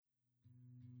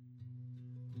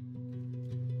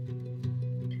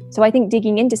So I think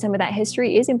digging into some of that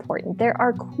history is important. There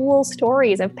are cool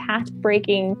stories of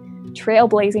path-breaking,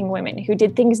 trailblazing women who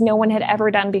did things no one had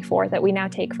ever done before that we now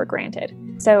take for granted.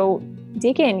 So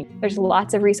dig in. There's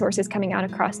lots of resources coming out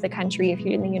across the country if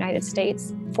you're in the United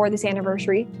States for this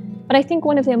anniversary. But I think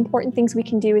one of the important things we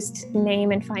can do is to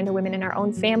name and find the women in our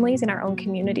own families, in our own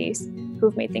communities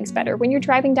who've made things better. When you're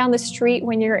driving down the street,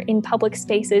 when you're in public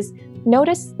spaces,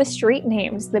 notice the street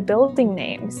names, the building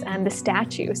names, and the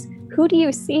statues. Who do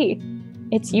you see?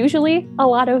 It's usually a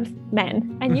lot of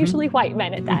men, and usually white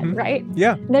men at that, right?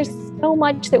 Yeah. There's so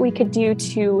much that we could do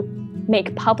to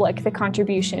make public the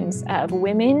contributions of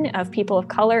women, of people of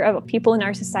color, of people in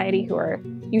our society who are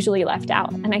usually left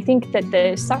out. And I think that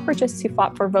the suffragists who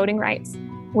fought for voting rights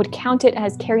would count it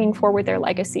as carrying forward their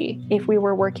legacy if we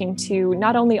were working to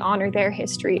not only honor their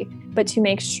history, but to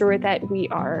make sure that we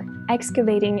are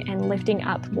excavating and lifting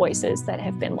up voices that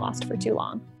have been lost for too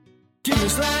long.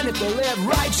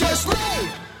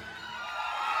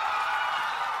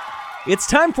 It's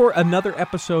time for another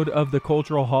episode of the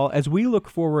Cultural Hall as we look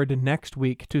forward next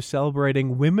week to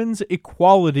celebrating Women's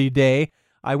Equality Day.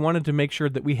 I wanted to make sure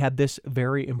that we had this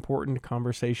very important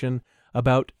conversation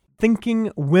about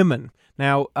thinking women.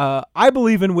 Now, I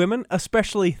believe in women,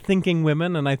 especially thinking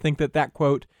women, and I think that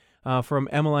quote from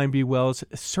Emmeline B. Wells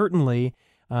certainly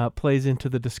plays into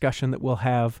the discussion that we'll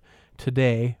have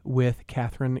today with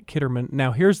Catherine Kitterman.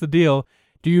 Now, here's the deal.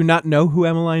 Do you not know who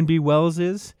Emmeline B. Wells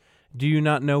is? Do you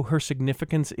not know her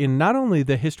significance in not only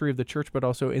the history of the church, but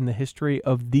also in the history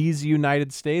of these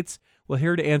United States? Well,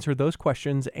 here to answer those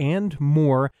questions and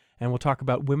more, and we'll talk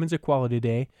about Women's Equality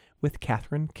Day with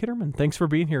Catherine Kitterman. Thanks for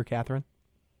being here, Catherine.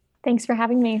 Thanks for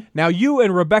having me. Now, you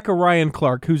and Rebecca Ryan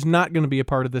Clark, who's not going to be a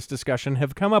part of this discussion,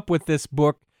 have come up with this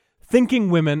book, Thinking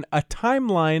Women, A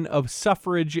Timeline of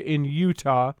Suffrage in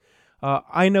Utah.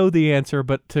 I know the answer,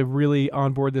 but to really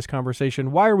onboard this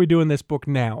conversation, why are we doing this book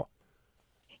now?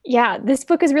 Yeah, this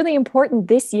book is really important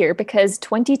this year because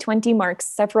 2020 marks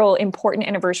several important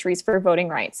anniversaries for voting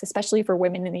rights, especially for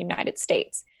women in the United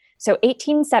States. So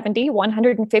 1870,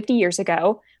 150 years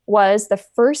ago, was the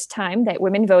first time that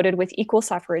women voted with equal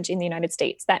suffrage in the United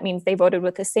States. That means they voted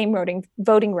with the same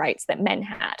voting rights that men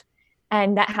had.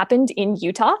 And that happened in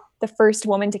Utah. The first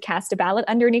woman to cast a ballot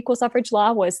under an equal suffrage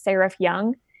law was Seraph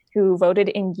Young, who voted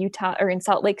in Utah or in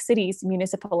Salt Lake City's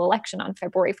municipal election on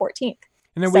February 14th.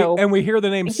 And then we hear the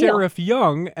name Seraph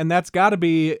Young, and that's got to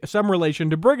be some relation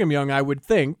to Brigham Young, I would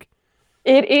think.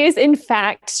 It is, in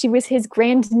fact. She was his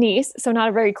grandniece, so not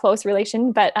a very close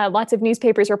relation, but lots of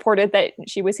newspapers reported that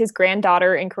she was his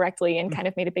granddaughter incorrectly and kind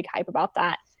of made a big hype about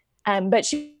that. But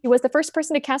she was the first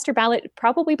person to cast her ballot,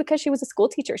 probably because she was a school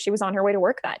teacher. She was on her way to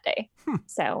work that day.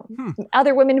 So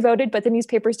other women voted, but the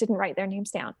newspapers didn't write their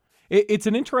names down. It's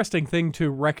an interesting thing to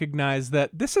recognize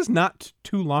that this is not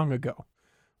too long ago.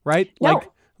 Right? No.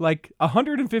 Like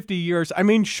 150 years. I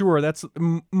mean, sure, that's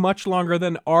much longer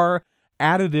than our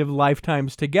additive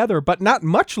lifetimes together, but not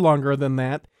much longer than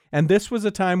that. And this was a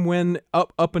time when,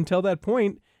 up until that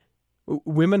point,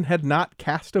 women had not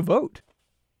cast a vote.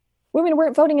 Women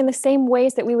weren't voting in the same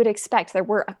ways that we would expect. There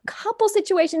were a couple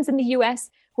situations in the U.S.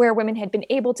 where women had been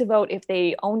able to vote if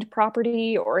they owned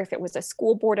property or if it was a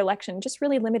school board election, just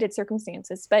really limited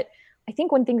circumstances. But I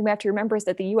think one thing we have to remember is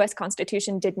that the U.S.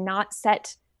 Constitution did not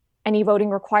set any voting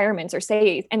requirements or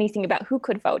say anything about who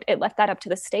could vote. It left that up to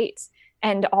the states.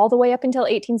 And all the way up until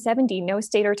 1870, no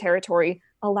state or territory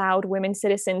allowed women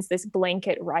citizens this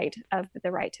blanket right of the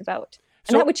right to vote.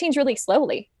 And that would change really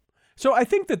slowly. So I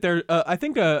think that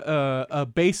a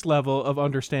base level of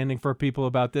understanding for people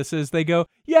about this is they go,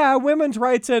 yeah, women's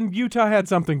rights and Utah had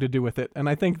something to do with it. And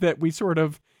I think that we sort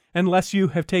of, unless you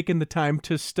have taken the time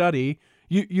to study,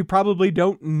 you probably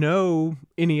don't know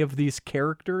any of these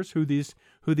characters, who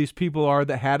these people are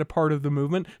that had a part of the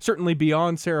movement, certainly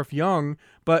beyond Seraph Young,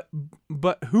 but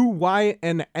who, why,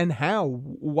 and how?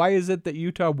 Why is it that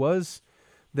Utah was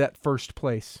that first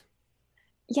place?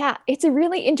 Yeah, it's a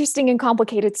really interesting and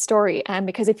complicated story.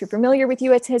 Because if you're familiar with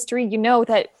U.S. history, you know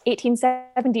that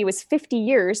 1870 was 50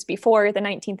 years before the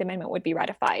 19th Amendment would be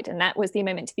ratified. And that was the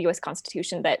amendment to the U.S.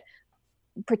 Constitution that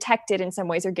protected in some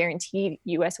ways or guaranteed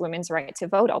U.S. women's right to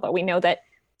vote, although we know that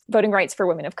voting rights for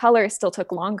women of color still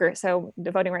took longer. So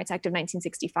the Voting Rights Act of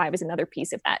 1965 is another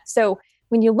piece of that. So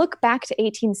when you look back to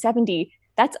 1870,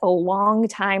 that's a long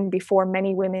time before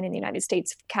many women in the United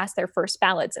States cast their first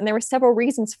ballots. And there were several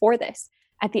reasons for this.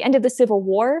 At the end of the Civil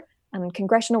War,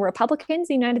 congressional Republicans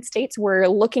in the United States were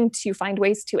looking to find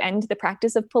ways to end the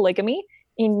practice of polygamy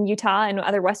in Utah and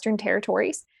other Western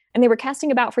territories. And they were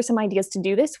casting about for some ideas to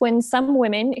do this when some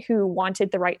women who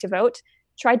wanted the right to vote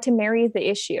tried to marry the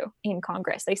issue in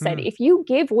Congress. They said, if you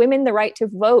give women the right to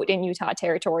vote in Utah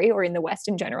Territory or in the West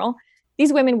in general,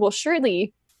 these women will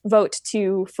surely vote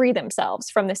to free themselves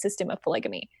from the system of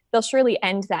polygamy. They'll surely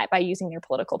end that by using their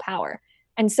political power.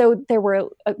 And so there were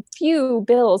a few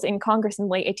bills in Congress in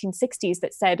the late 1860s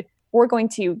that said, we're going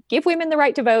to give women the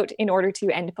right to vote in order to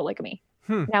end polygamy.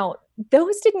 Now,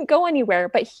 those didn't go anywhere,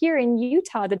 but here in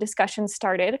Utah, the discussion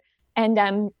started.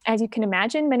 And as you can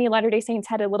imagine, many Latter-day Saints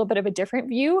had a little bit of a different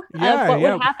view of what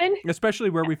would happen. Especially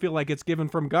where we feel like it's given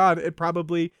from God,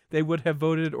 they would have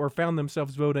voted or found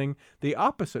themselves voting the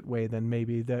opposite way than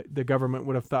maybe the government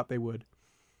would have thought they would.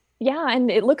 Yeah, and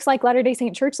it looks like Latter-day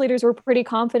Saint church leaders were pretty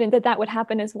confident that that would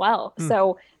happen as well.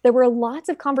 So there were lots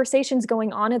of conversations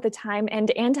going on at the time,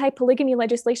 and anti-polygamy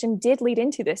legislation did lead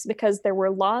into this because there were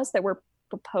laws that were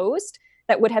proposed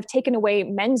that would have taken away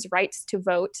men's rights to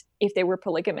vote if they were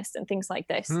polygamists and things like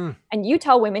this. And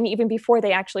Utah women, even before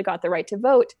they actually got the right to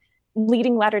vote,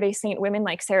 leading Latter-day Saint women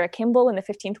like Sarah Kimball and the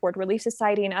 15th Ward Relief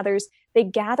Society and others, they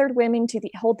gathered women to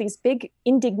hold these big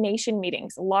indignation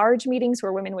meetings, large meetings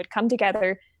where women would come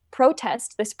together,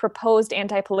 protest this proposed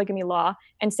anti-polygamy law,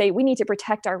 and say, we need to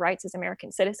protect our rights as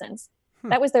American citizens.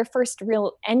 That was their first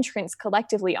real entrance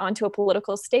collectively onto a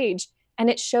political stage. And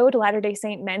it showed Latter-day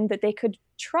Saint men that they could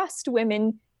trust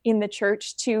women in the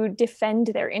church to defend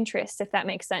their interests, if that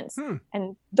makes sense.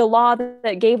 And the law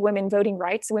that gave women voting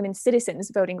rights, women citizens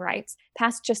voting rights,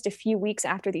 passed just a few weeks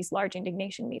after these large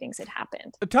indignation meetings had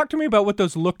happened. Talk to me about what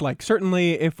those looked like.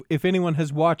 Certainly, if anyone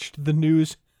has watched the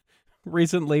news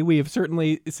recently, we have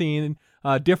certainly seen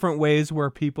different ways where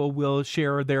people will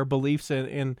share their beliefs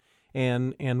and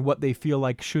what they feel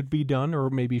like should be done or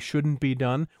maybe shouldn't be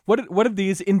done. What do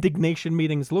these indignation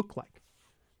meetings look like?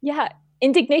 Yeah,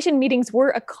 indignation meetings were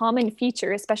a common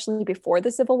feature, especially before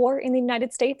the Civil War in the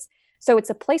United States. So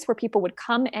it's a place where people would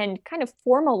come and kind of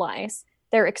formalize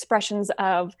their expressions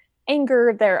of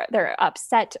anger, they're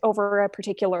upset over a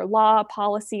particular law,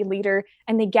 policy, leader,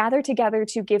 and they gather together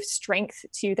to give strength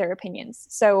to their opinions.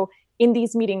 So in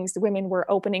these meetings, women were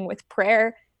opening with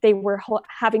prayer. They were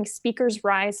having speakers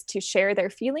rise to share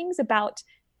their feelings about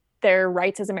their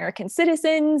rights as American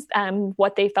citizens,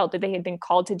 what they felt that they had been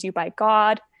called to do by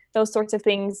God, those sorts of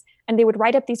things. And they would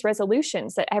write up these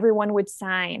resolutions that everyone would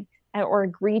sign or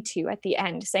agree to at the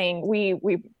end, saying, we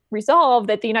resolve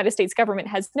that the United States government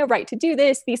has no right to do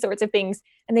this, these sorts of things.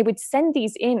 And they would send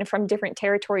these in from different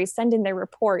territories, send in their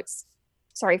reports,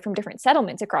 from different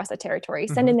settlements across the territory,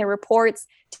 send in their reports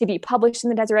to be published in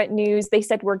the Deseret News. They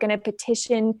said, we're going to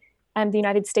petition the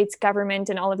United States government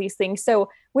and all of these things. So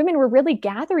women were really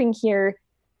gathering here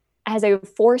as a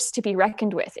force to be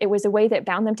reckoned with. It was a way that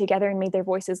bound them together and made their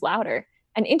voices louder.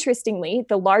 And interestingly,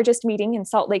 the largest meeting in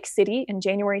Salt Lake City in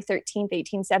January 13th,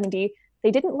 1870, they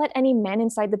didn't let any men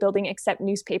inside the building except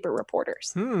newspaper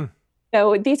reporters.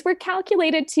 So these were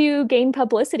calculated to gain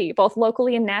publicity, both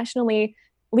locally and nationally.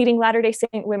 Leading Latter-day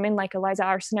Saint women like Eliza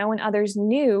R. Snow and others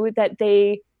knew that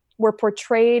they were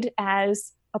portrayed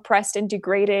as oppressed and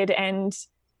degraded and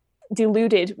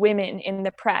deluded women in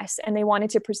the press. And they wanted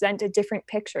to present a different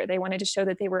picture. They wanted to show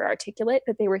that they were articulate,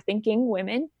 that they were thinking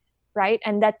women, right?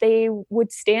 And that they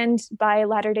would stand by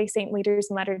Latter-day Saint leaders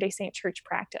and Latter-day Saint church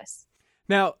practice.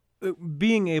 Now,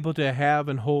 being able to have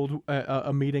and hold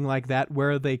a meeting like that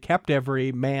where they kept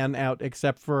every man out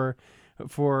except for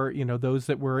those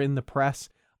that were in the press,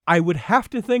 I would have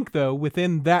to think, though,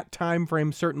 within that time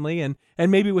frame, certainly, and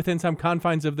maybe within some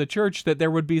confines of the church, that there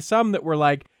would be some that were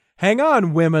like, hang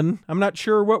on, women, I'm not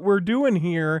sure what we're doing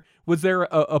here. Was there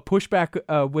a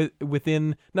pushback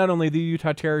within not only the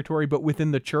Utah Territory, but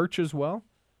within the church as well?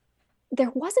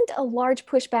 There wasn't a large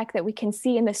pushback that we can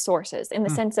see in the sources in the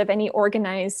sense of any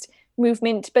organized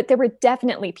movement, but there were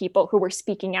definitely people who were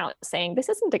speaking out saying, this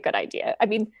isn't a good idea. I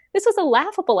mean, this was a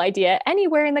laughable idea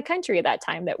anywhere in the country at that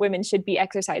time, that women should be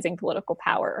exercising political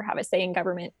power or have a say in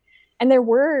government. And there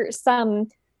were some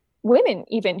women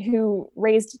even who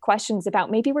raised questions about,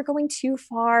 maybe we're going too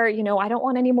far. I don't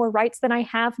want any more rights than I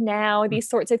have now, these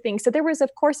sorts of things. So there was,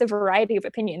 of course, a variety of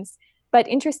opinions. But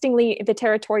interestingly, the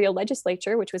territorial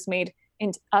legislature, which was made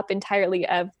up entirely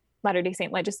of Latter-day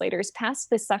Saint legislators, passed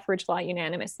this suffrage law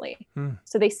unanimously.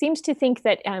 So they seemed to think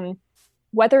that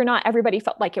whether or not everybody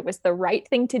felt like it was the right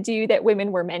thing to do, that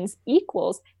women were men's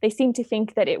equals, they seemed to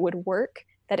think that it would work,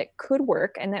 that it could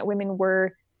work, and that women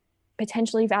were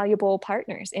potentially valuable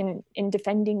partners in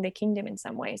defending the kingdom in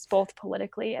some ways, both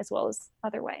politically as well as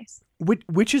other ways.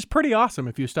 Which is pretty awesome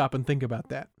if you stop and think about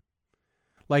that.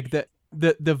 Like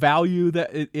the value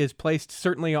that is placed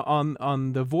certainly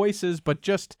on the voices, but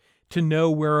just to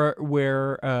know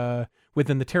where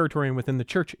within the territory and within the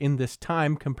church in this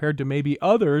time compared to maybe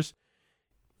others,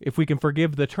 if we can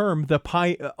forgive the term,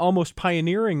 almost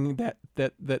pioneering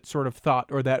that sort of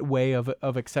thought or that way of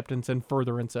acceptance and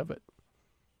furtherance of it.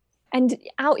 And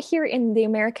out here in the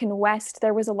American West,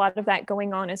 there was a lot of that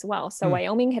going on as well. So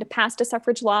Wyoming had passed a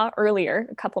suffrage law earlier,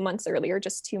 a couple months earlier,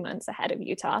 just 2 months ahead of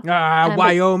Utah.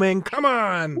 Wyoming, come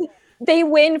on. They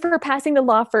win for passing the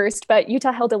law first, but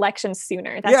Utah held elections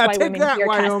sooner. That's why women here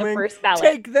cast the first ballot.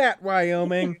 Take that,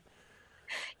 Wyoming.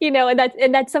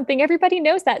 And that's something everybody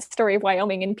knows, that story of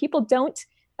Wyoming, and people don't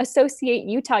associate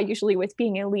Utah usually with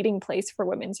being a leading place for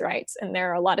women's rights. And there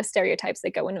are a lot of stereotypes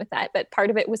that go in with that. But part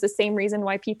of it was the same reason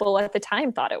why people at the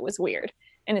time thought it was weird.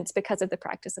 And it's because of the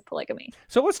practice of polygamy.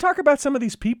 So let's talk about some of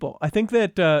these people. I think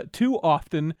that too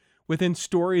often within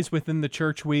stories within the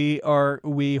church, we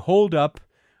hold up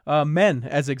men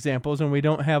as examples, and we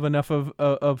don't have enough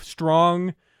of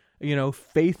strong,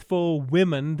 faithful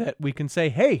women that we can say,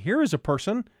 hey, here is a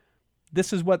person.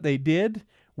 This is what they did.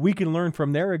 We can learn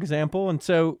from their example. And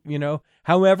so,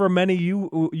 however many you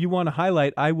want to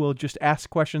highlight, I will just ask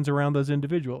questions around those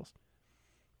individuals.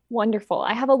 Wonderful.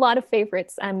 I have a lot of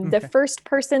favorites. The first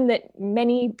person that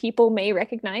many people may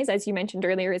recognize, as you mentioned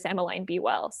earlier, is Emmeline B.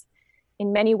 Wells.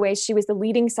 In many ways, she was the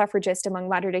leading suffragist among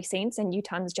Latter-day Saints and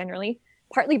Utahns generally,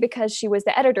 partly because she was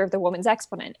the editor of the Woman's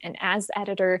Exponent. And as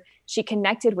editor, she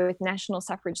connected with national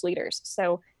suffrage leaders.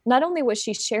 So not only was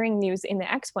she sharing news in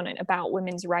the Exponent about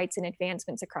women's rights and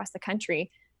advancements across the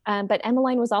country, but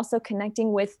Emmeline was also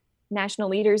connecting with national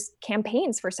leaders'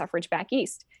 campaigns for suffrage back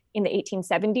east. In the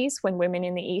 1870s, when women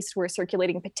in the East were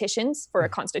circulating petitions for a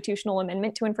constitutional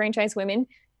amendment to enfranchise women,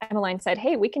 Emmeline said,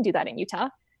 hey, we can do that in Utah.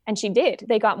 And she did.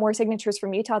 They got more signatures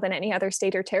from Utah than any other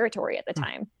state or territory at the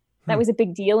time. That was a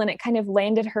big deal, and it kind of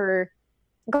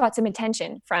got some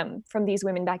attention from these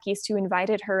women back east, who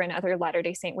invited her and other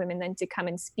Latter-day Saint women then to come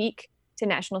and speak to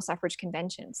national suffrage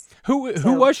conventions. Who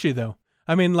was she, though?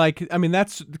 I mean,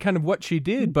 that's kind of what she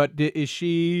did, but is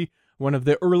she one of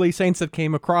the early saints that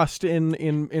came across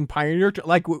in Pioneer?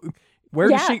 Like, where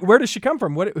does she come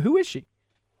from? Who is she?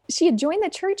 She had joined the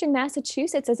church in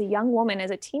Massachusetts as a young woman. As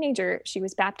a teenager, she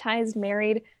was baptized,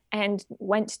 married, and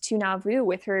went to Nauvoo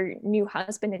with her new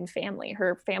husband and family.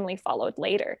 Her family followed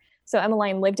later. So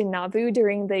Emmeline lived in Nauvoo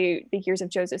during the years of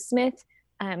Joseph Smith,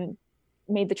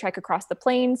 made the trek across the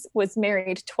plains, was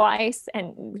married twice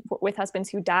and with husbands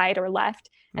who died or left,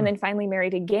 and then finally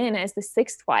married again as the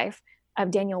sixth wife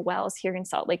of Daniel Wells here in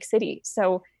Salt Lake City.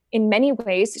 So in many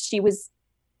ways, she was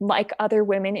like other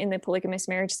women in the polygamous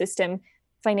marriage system,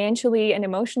 financially and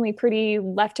emotionally pretty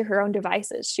left to her own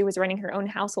devices. She was running her own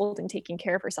household and taking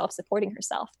care of herself, supporting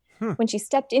herself. When she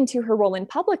stepped into her role in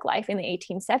public life in the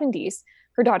 1870s,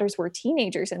 her daughters were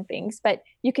teenagers and things, but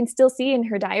you can still see in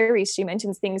her diaries, she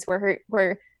mentions things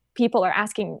where people are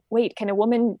asking, wait, can a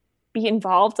woman be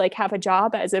involved, like have a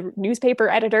job as a newspaper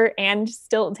editor and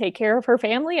still take care of her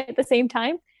family at the same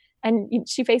time? And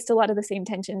she faced a lot of the same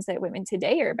tensions that women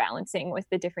today are balancing with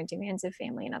the different demands of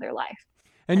family and other life.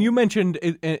 And you mentioned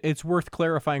it's worth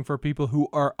clarifying for people who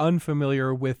are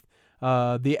unfamiliar with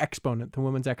the Exponent, the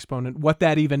Women's Exponent, what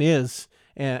that even is,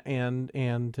 and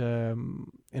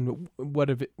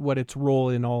what its role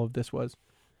in all of this was.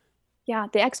 Yeah,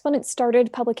 the Exponent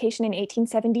started publication in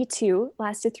 1872,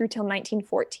 lasted through till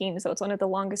 1914, so it's one of the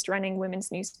longest running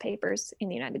women's newspapers in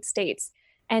the United States.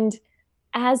 And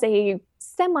as a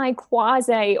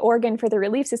semi-quasi organ for the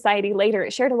Relief Society later,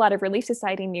 it shared a lot of Relief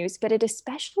Society news, but it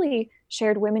especially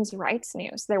shared women's rights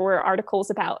news. There were articles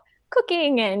about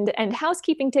cooking and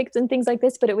housekeeping tips and things like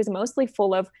this, but it was mostly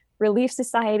full of Relief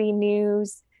Society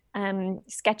news,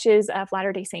 sketches of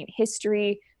Latter-day Saint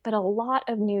history, but a lot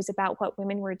of news about what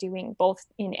women were doing, both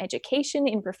in education,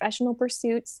 in professional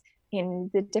pursuits,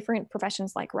 in the different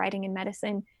professions like writing and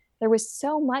medicine. There was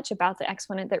so much about the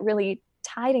Exponent that really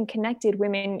tied and connected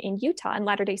women in Utah and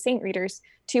Latter-day Saint readers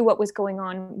to what was going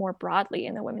on more broadly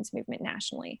in the women's movement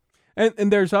nationally.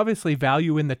 And there's obviously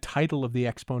value in the title of the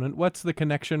Exponent. What's the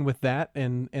connection with that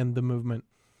and the movement?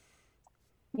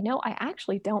 I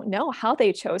actually don't know how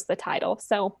they chose the title,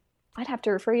 so I'd have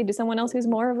to refer you to someone else who's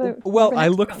more of a... Well, I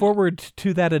look forward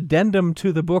to that addendum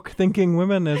to the book, Thinking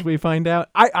Women, as we find out.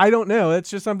 I don't know. It's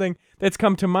just something that's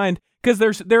come to mind.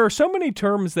 Because there are so many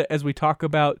terms that, as we talk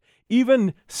about,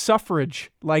 even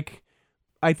suffrage, like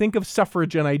I think of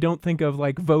suffrage and I don't think of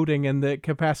like voting and the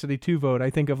capacity to vote. I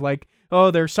think of like,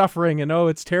 oh, they're suffering and oh,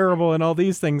 it's terrible and all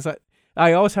these things.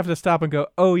 I always have to stop and go,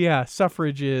 oh yeah,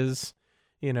 suffrage is,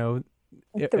 the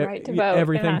right to vote.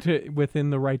 Everything within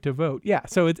the right to vote. Yeah,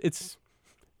 so it's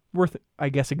worth, I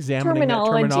guess, examining that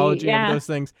terminology of those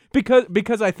things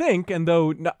because I think, and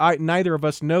though neither of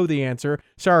us know the answer,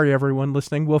 sorry everyone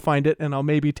listening, we'll find it and I'll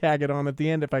maybe tag it on at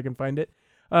the end if I can find it.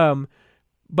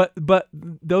 But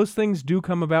those things do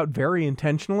come about very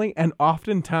intentionally, and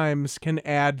oftentimes can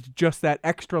add just that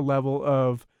extra level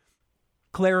of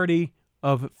clarity,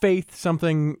 of faith,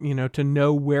 something, to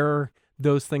know where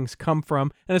those things come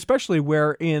from, and especially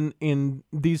where in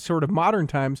these sort of modern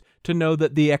times, to know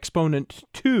that the exponent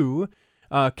 2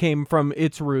 came from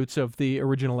its roots of the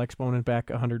original exponent back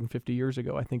 150 years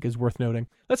ago, I think is worth noting.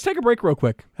 Let's take a break real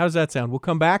quick. How does that sound? We'll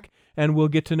come back and we'll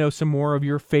get to know some more of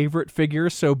your favorite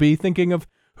figures, so be thinking of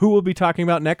who we'll be talking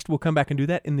about next. We'll come back and do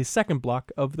that in the second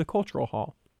block of the Cultural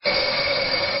Hall.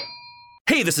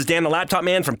 Hey, this is Dan the Laptop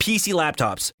Man from PC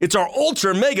Laptops. It's our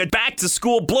ultra mega back to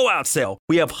school blowout sale.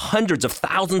 We have hundreds of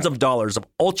thousands of dollars of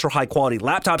ultra high quality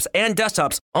laptops and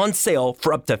desktops on sale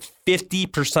for up to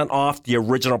 50% off the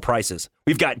original prices.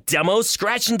 We've got demos,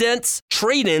 scratch and dents,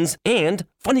 trade-ins, and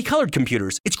funny colored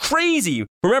computers. It's crazy.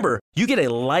 Remember, you get a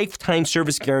lifetime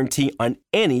service guarantee on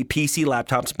any PC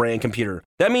Laptops brand computer.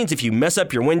 That means if you mess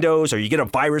up your Windows or you get a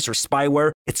virus or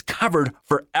spyware, it's covered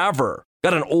forever.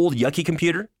 Got an old yucky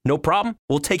computer? No problem.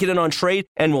 We'll take it in on trade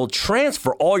and we'll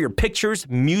transfer all your pictures,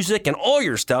 music, and all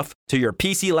your stuff to your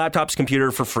PC Laptops computer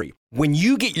for free. When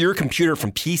you get your computer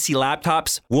from PC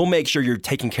Laptops, we'll make sure you're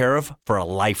taken care of for a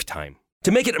lifetime. To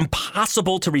make it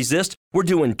impossible to resist, we're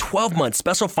doing 12-month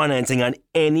special financing on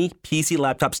any PC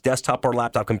Laptops desktop or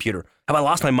laptop computer. Have I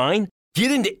lost my mind?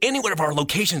 Get into any one of our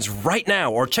locations right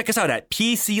now or check us out at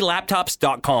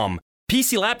PCLaptops.com.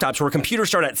 PC Laptops, where computers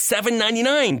start at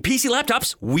 $7.99. PC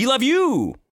Laptops, we love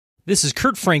you. This is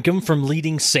Kurt Frankum from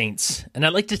Leading Saints, and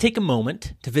I'd like to take a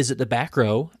moment to visit the back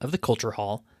row of the Culture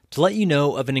Hall to let you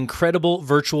know of an incredible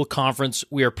virtual conference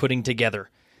we are putting together.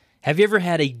 Have you ever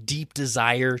had a deep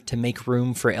desire to make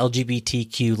room for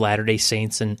LGBTQ Latter-day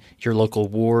Saints in your local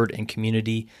ward and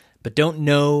community, but don't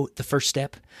know the first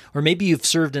step? Or maybe you've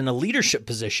served in a leadership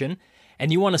position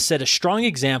and you want to set a strong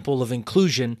example of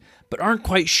inclusion, but aren't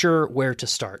quite sure where to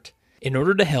start. In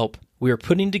order to help, we are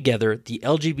putting together the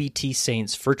LGBT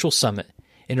Saints Virtual Summit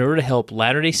in order to help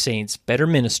Latter-day Saints better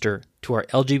minister to our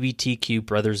LGBTQ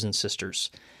brothers and sisters.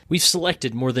 We've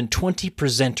selected more than 20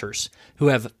 presenters who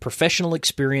have professional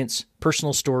experience,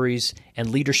 personal stories, and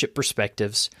leadership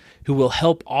perspectives who will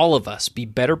help all of us be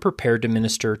better prepared to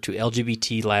minister to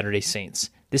LGBT Latter-day Saints.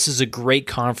 This is a great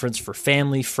conference for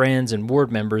family, friends, and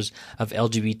ward members of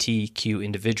LGBTQ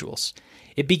individuals.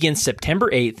 It begins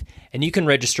September 8th, and you can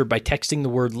register by texting the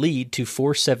word LEAD to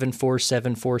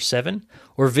 474747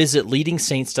 or visit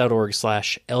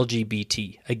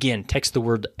leadingsaints.org/LGBT. Again, text the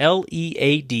word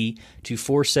LEAD to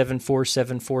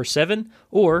 474747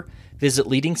 or visit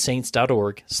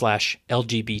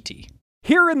leadingsaints.org/LGBT.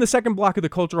 Here in the second block of the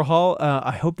Cultural Hall,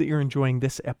 I hope that you're enjoying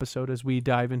this episode as we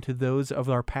dive into those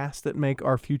of our past that make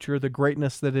our future the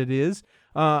greatness that it is.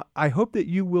 I hope that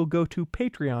you will go to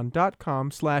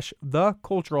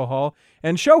patreon.com/theculturalhall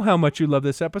and show how much you love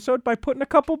this episode by putting a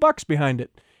couple bucks behind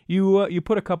it. You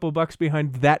put a couple bucks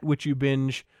behind that which you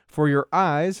binge for your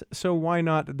eyes, so why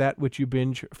not that which you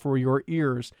binge for your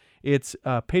ears? It's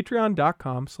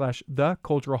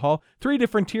patreon.com/theculturalhall. 3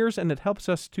 different tiers, and it helps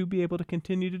us to be able to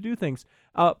continue to do things.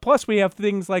 Plus, we have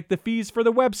things like the fees for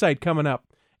the website coming up.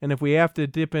 And if we have to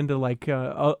dip into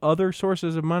other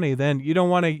sources of money, then you don't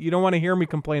want to hear me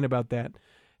complain about that.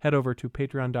 Head over to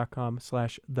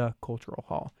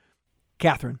patreon.com/theculturalhall.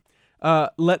 Catherine,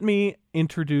 let me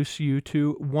introduce you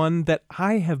to one that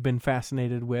I have been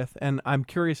fascinated with, and I'm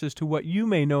curious as to what you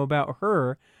may know about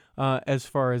her as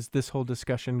far as this whole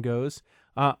discussion goes.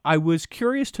 I was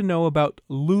curious to know about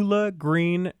Lula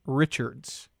Green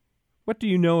Richards. What do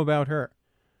you know about her?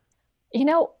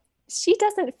 She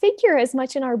doesn't figure as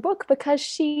much in our book because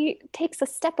she takes a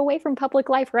step away from public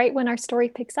life right when our story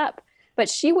picks up. But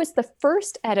she was the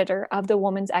first editor of the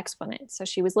Woman's Exponent. So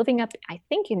she was living up, I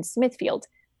think, in Smithfield.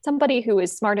 Somebody who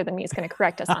is smarter than me is going to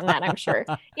correct us on that, I'm sure,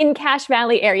 in Cache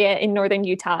Valley area in northern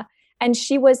Utah. And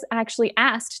she was actually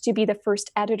asked to be the first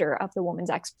editor of the Woman's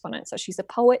Exponent. So she's a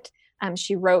poet.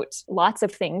 She wrote lots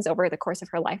of things over the course of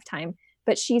her lifetime.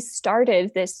 But she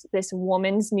started this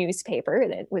woman's newspaper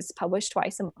that was published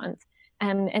twice a month.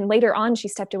 And later on, she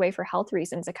stepped away for health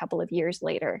reasons a couple of years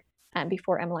later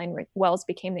before Emmeline Wells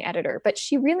became the editor. But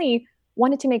she really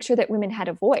wanted to make sure that women had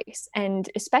a voice. And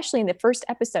especially in the first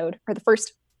episode, or the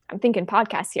first, I'm thinking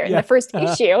podcast here, in the first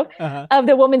issue of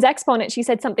the Woman's Exponent, she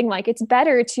said something like, it's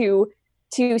better to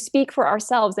speak for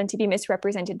ourselves than to be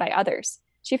misrepresented by others.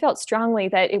 She felt strongly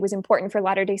that it was important for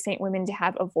Latter-day Saint women to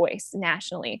have a voice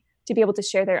nationally, to be able to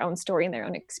share their own story and their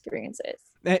own experiences.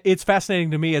 It's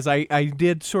fascinating to me as I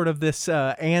did sort of this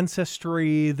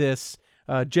ancestry, this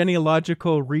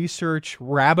genealogical research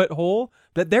rabbit hole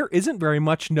that there isn't very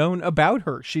much known about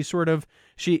her. She sort of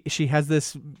she has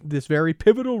this very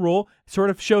pivotal role, sort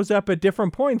of shows up at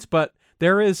different points, but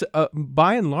there is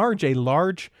by and large a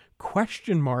large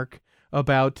question mark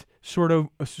about sort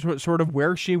of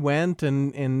where she went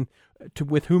and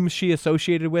with whom she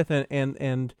associated with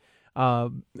and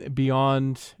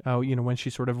beyond, when she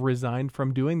sort of resigned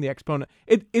from doing the Exponent.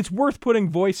 It's worth putting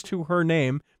voice to her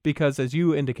name because, as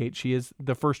you indicate, she is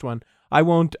the first one. I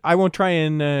won't try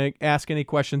and ask any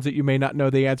questions that you may not know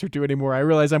the answer to anymore. I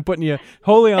realize I'm putting you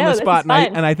wholly on the spot,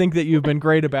 and I think that you've been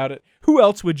great about it. Who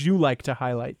else would you like to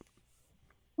highlight?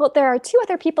 Well, there are two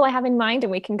other people I have in mind, and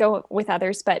we can go with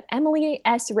others, but Emily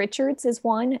S. Richards is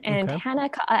one, and Hannah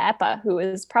Ka'aepa, who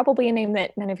is probably a name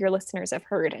that none of your listeners have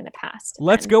heard in the past.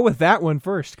 Let's go with that one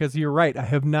first, because you're right. I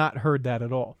have not heard that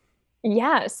at all.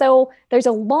 Yeah, so there's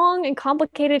a long and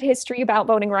complicated history about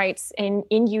voting rights in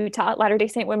Utah. Latter-day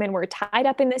Saint women were tied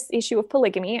up in this issue of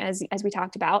polygamy, as we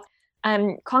talked about.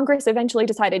 Congress eventually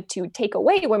decided to take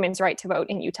away women's right to vote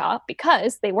in Utah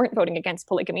because they weren't voting against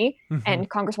polygamy, and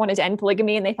Congress wanted to end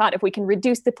polygamy, and they thought if we can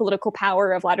reduce the political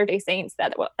power of Latter-day Saints,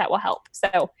 that will help.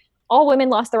 So all women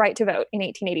lost the right to vote in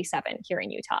 1887 here in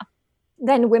Utah.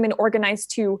 Then women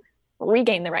organized to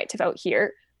regain the right to vote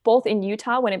here, both in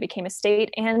Utah when it became a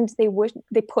state, and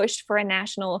they pushed for a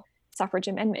national suffrage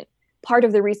amendment. Part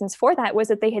of the reasons for that was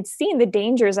that they had seen the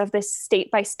dangers of this state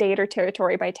by state or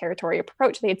territory by territory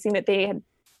approach. They had seen that they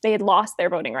had lost their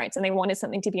voting rights and they wanted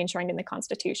something to be enshrined in the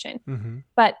Constitution.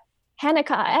 But Hannah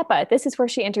Ka'aepa, this is where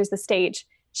she enters the stage.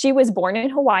 She was born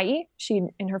in Hawaii. She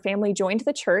and her family joined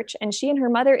the church, and she and her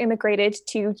mother immigrated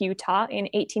to Utah in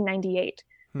 1898,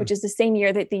 which is the same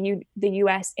year that the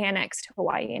U.S. annexed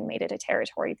Hawaii and made it a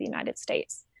territory of the United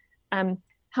States.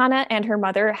 Hannah and her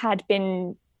mother had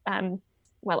been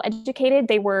well educated.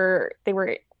 They were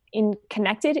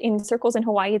connected in circles in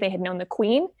Hawaii. They had known the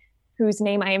queen, whose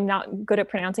name I am not good at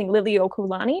pronouncing,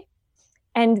 Liliuokalani.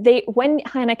 And when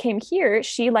Hannah came here,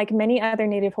 she, like many other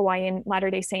Native Hawaiian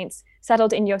Latter-day Saints,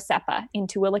 settled in Yosepa in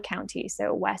Tooele County,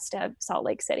 so west of Salt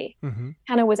Lake City.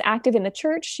 Hannah was active in the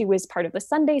church. She was part of the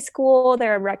Sunday school.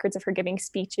 There are records of her giving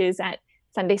speeches at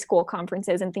Sunday school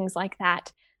conferences and things like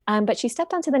that. But she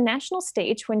stepped onto the national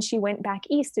stage when she went back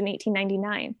east in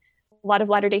 1899. A lot of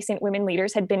Latter-day Saint women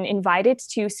leaders had been invited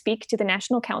to speak to the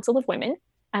National Council of Women,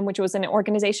 which was an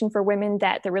organization for women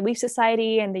that the Relief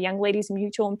Society and the Young Ladies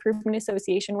Mutual Improvement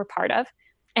Association were part of.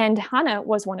 And Hannah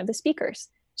was one of the speakers.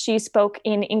 She spoke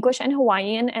in English and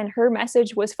Hawaiian, and her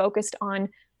message was focused on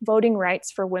voting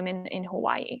rights for women in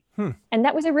Hawaii. And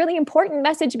that was a really important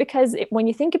message because when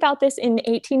you think about this in the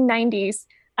 1890s,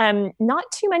 not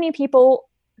too many people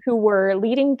who were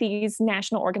leading these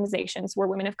national organizations were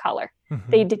women of color.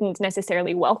 They didn't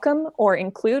necessarily welcome or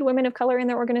include women of color in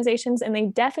their organizations, and they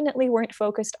definitely weren't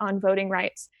focused on voting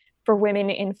rights for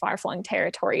women in far-flung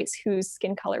territories whose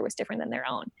skin color was different than their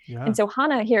own. And so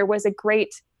Hannah here was a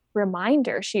great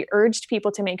reminder. She urged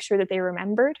people to make sure that they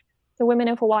remembered the women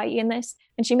of Hawaii in this,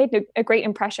 and she made a great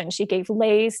impression. She gave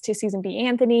lays to Susan B.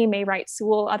 Anthony, May Wright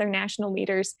Sewell, other national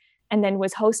leaders, and then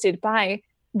was hosted by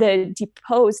the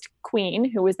deposed queen,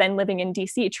 who was then living in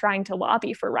DC, trying to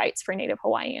lobby for rights for Native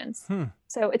Hawaiians.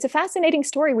 So it's a fascinating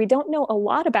story. We don't know a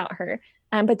lot about her,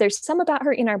 but there's some about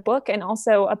her in our book, and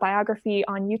also a biography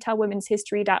on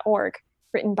utahwomenshistory.org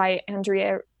written by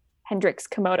Andrea Hendricks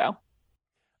Komodo.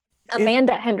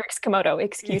 Amanda Hendricks Komodo,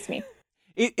 excuse me.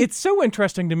 It's so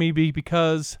interesting to me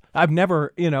because I've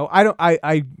never,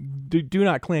 I do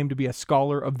not claim to be a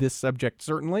scholar of this subject,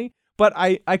 certainly. But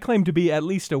I claim to be at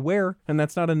least aware, and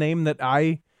that's not a name that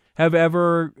I have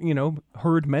ever,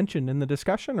 heard mentioned in the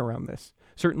discussion around this.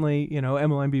 Certainly,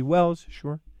 Emmeline B. Wells,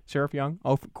 sure. Seraph Young,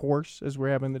 of course, as we're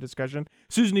having the discussion.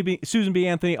 Susan B.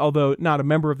 Anthony, although not a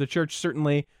member of the church,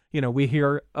 certainly, we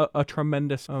hear a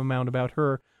tremendous amount about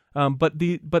her. But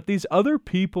these other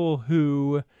people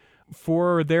who,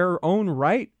 for their own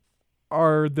right,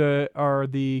 are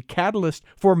the catalyst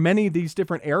for many of these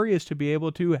different areas to be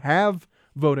able to have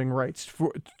voting rights,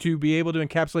 to be able to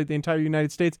encapsulate the entire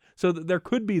United States, so that there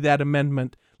could be that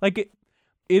amendment. Like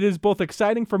it is both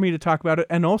exciting for me to talk about it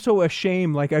and also a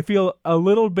shame. Like I feel a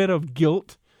little bit of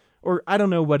guilt, or I don't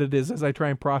know what it is as I try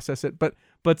and process it, but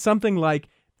something like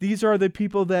these are the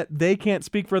people that they can't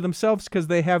speak for themselves because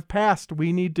they have passed.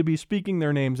 We need to be speaking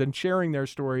their names and sharing their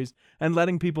stories and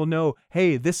letting people know,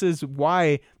 hey, this is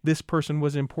why this person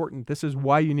was important. This is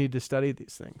why you need to study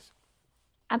these things.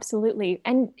 Absolutely.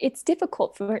 And it's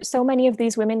difficult for so many of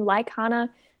these women like Hannah.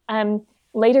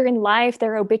 Later in life,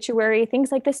 their obituary,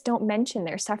 things like this don't mention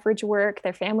their suffrage work.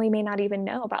 Their family may not even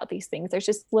know about these things. There's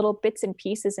just little bits and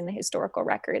pieces in the historical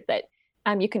record that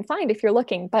you can find if you're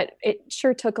looking, but it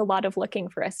sure took a lot of looking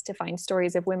for us to find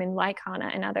stories of women like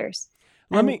Hannah and others.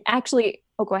 Go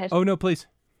ahead. Oh, no, please.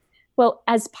 Well,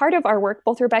 as part of our work,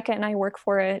 both Rebecca and I work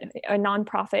for a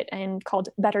nonprofit called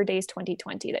Better Days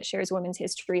 2020 that shares women's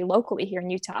history locally here in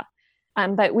Utah.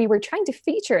 But we were trying to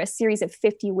feature a series of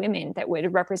 50 women that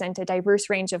would represent a diverse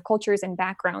range of cultures and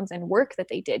backgrounds and work that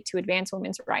they did to advance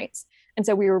women's rights. And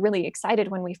so we were really excited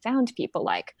when we found people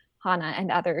like Hannah and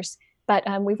others. But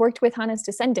we've worked with Hannah's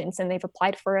descendants, and they've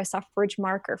applied for a suffrage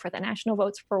marker for the National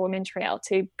Votes for Women Trail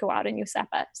to go out in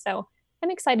USEPA. So I'm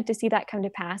excited to see that come to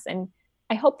pass. And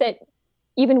I hope that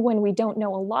even when we don't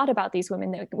know a lot about these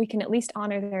women, that we can at least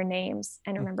honor their names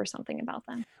and remember something about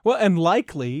them. Well, and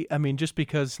likely, I mean, just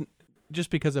because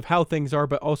of how things are,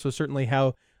 but also certainly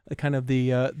how kind of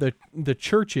the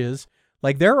church is,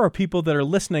 like there are people that are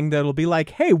listening that'll be like,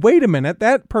 hey, wait a minute,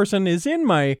 that person is in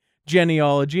my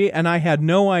genealogy, and I had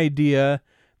no idea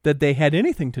that they had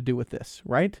anything to do with this,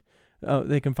 right?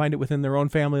 They can find it within their own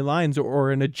family lines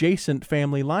or an adjacent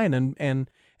family line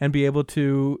and be able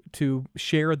to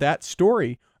share that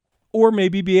story, or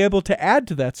maybe be able to add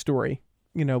to that story.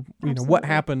 Absolutely. What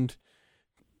happened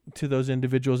to those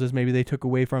individuals as maybe they took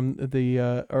away from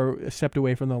or stepped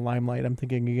away from the limelight. I'm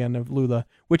thinking again of Lula,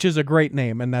 which is a great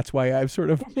name, and that's why I've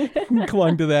sort of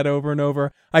clung to that over and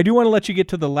over. I do want to let you get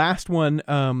to the last one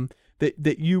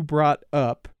that you brought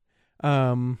up.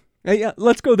 Yeah,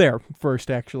 let's go there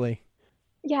first, actually.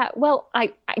 Yeah, well,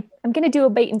 I'm going to do a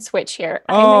bait and switch here.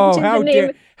 How dare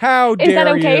Is that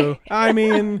okay? you? I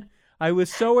mean, I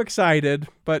was so excited,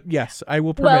 but yes, I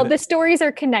will permit Well, it. the stories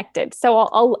are connected, so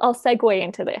I'll segue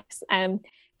into this.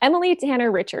 Emily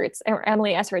Tanner Richards, or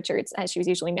Emily S. Richards, as she was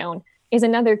usually known, is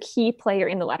another key player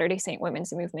in the Latter-day Saint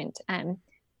women's movement. And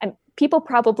people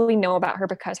probably know about her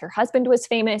because her husband was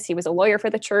famous. He was a lawyer for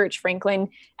the church, Franklin.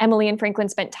 Emily and Franklin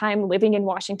spent time living in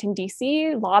Washington,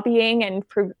 D.C., lobbying and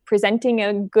presenting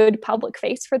a good public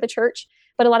face for the church.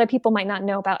 But a lot of people might not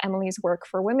know about Emily's work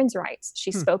for women's rights.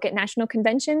 She spoke at national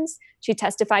conventions. She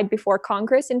testified before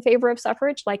Congress in favor of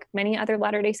suffrage, like many other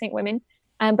Latter-day Saint women.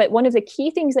 But one of the key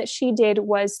things that she did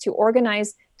was to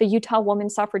organize the Utah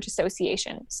Women's Suffrage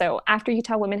Association. So after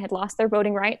Utah women had lost their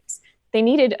voting rights, they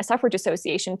needed a suffrage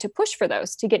association to push for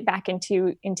those to get back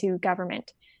into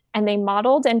government. And they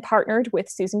modeled and partnered with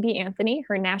Susan B. Anthony,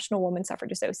 her National Women's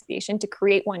Suffrage Association, to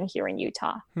create one here in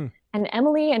Utah. And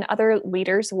Emily and other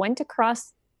leaders went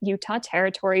across Utah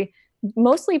territory,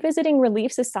 mostly visiting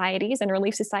relief societies and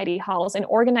relief society halls and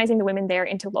organizing the women there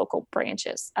into local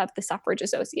branches of the Suffrage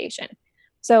Association.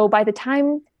 So by the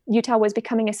time Utah was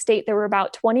becoming a state, there were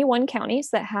about 21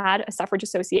 counties that had a suffrage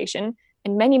association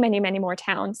and many, many, many more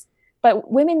towns.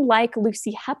 But women like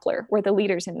Lucy Hepler were the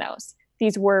leaders in those.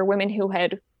 These were women who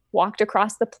had walked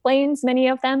across the plains, many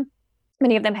of them.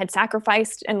 Many of them had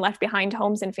sacrificed and left behind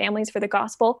homes and families for the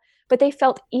gospel, but they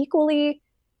felt equally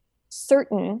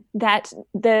certain that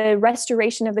the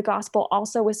restoration of the gospel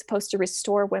also was supposed to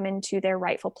restore women to their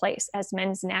rightful place as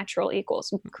men's natural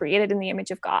equals, created in the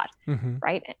image of God,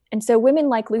 right? And so women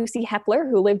like Lucy Hepler,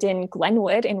 who lived in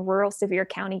Glenwood in rural Sevier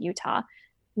County, Utah,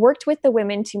 worked with the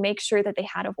women to make sure that they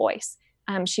had a voice.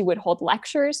 She would hold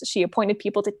lectures. She appointed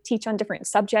people to teach on different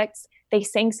subjects. They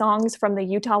sang songs from the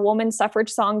Utah Woman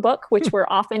Suffrage Songbook, which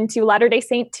were often to Latter-day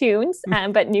Saint tunes,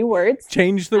 but new words.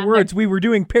 Change the words. We were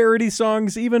doing parody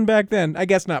songs even back then. I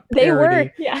guess not parody. They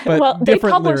were, yeah. But well, they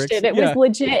published lyrics. It was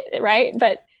legit, right?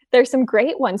 But there's some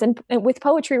great ones, and with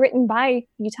poetry written by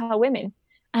Utah women.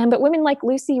 But women like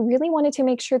Lucy really wanted to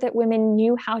make sure that women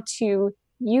knew how to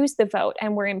use the vote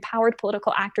and were empowered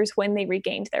political actors when they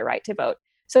regained their right to vote.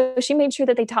 So she made sure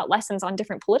that they taught lessons on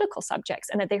different political subjects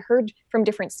and that they heard from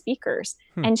different speakers.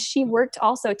 And she worked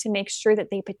also to make sure that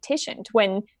they petitioned.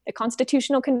 When the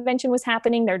Constitutional Convention was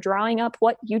happening, they're drawing up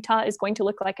what Utah is going to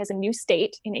look like as a new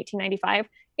state in 1895.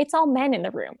 It's all men in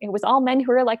the room. It was all men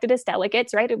who were elected as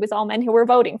delegates, right? It was all men who were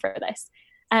voting for this.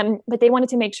 But they wanted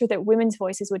to make sure that women's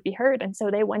voices would be heard. And so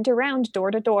they went around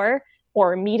door to door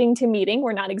or meeting to meeting,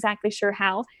 we're not exactly sure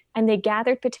how, and they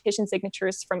gathered petition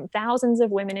signatures from thousands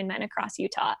of women and men across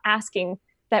Utah asking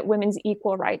that women's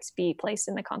equal rights be placed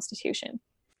in the Constitution.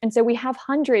 And so we have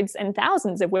hundreds and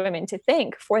thousands of women to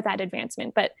thank for that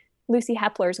advancement, but Lucy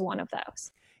Hepler is one of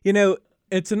those. You know,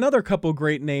 it's another couple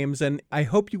great names, and I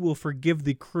hope you will forgive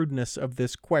the crudeness of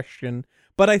this question,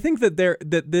 but I think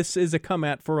that this is a come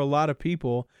at for a lot of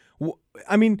people.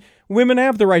 I mean, women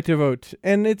have the right to vote,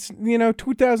 and it's,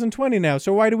 2020 now,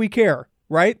 so why do we care,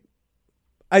 right?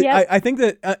 I think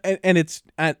that, and it's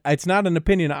not an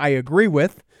opinion I agree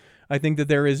with. I think that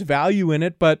there is value in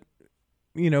it, but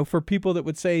for people that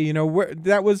would say,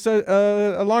 that was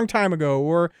a long time ago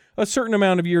or a certain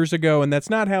amount of years ago, and that's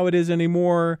not how it is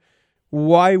anymore.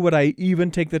 Why would I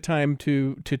even take the time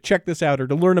to check this out or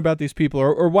to learn about these people,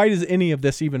 or why does any of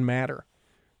this even matter?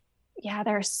 Yeah,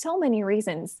 there are so many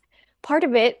reasons. Part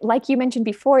of it, like you mentioned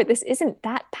before, this isn't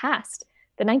that past.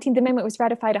 The 19th Amendment was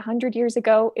ratified 100 years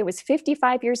ago. It was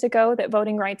 55 years ago that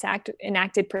Voting Rights Act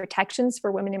enacted protections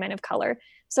for women and men of color.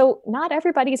 So not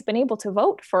everybody's been able to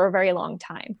vote for a very long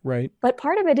time. Right. But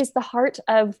part of it is the heart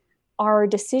of our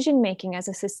decision-making as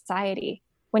a society.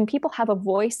 When people have a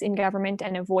voice in government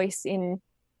and a voice in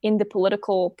the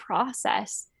political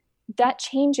process, that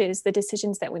changes the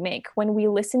decisions that we make. When we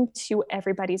listen to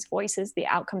everybody's voices, the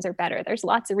outcomes are better. There's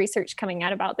lots of research coming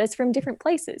out about this from different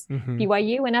places,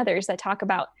 BYU and others, that talk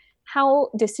about how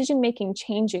decision-making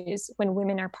changes when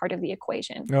women are part of the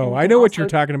equation. Oh, I know what you're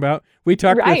talking about. We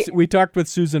talked with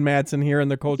Susan Madsen here in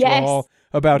the Cultural Hall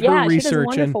about her research. She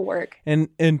does wonderful work.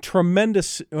 And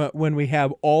tremendous when we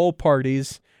have all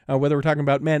parties, whether we're talking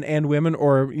about men and women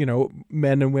or,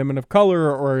 men and women of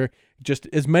color or just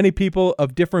as many people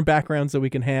of different backgrounds that we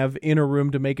can have in a room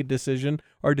to make a decision,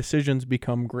 our decisions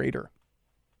become greater.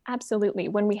 Absolutely.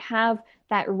 When we have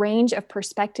that range of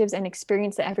perspectives and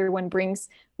experience that everyone brings,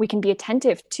 we can be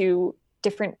attentive to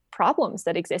different problems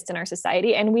that exist in our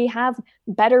society. And we have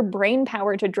better brain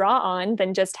power to draw on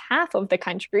than just half of the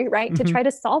country, right? To try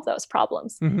to solve those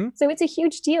problems. So it's a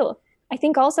huge deal. I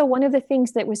think also one of the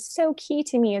things that was so key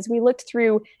to me as we looked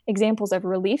through examples of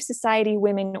Relief Society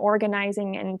women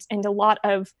organizing and a lot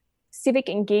of civic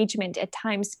engagement at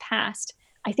times past,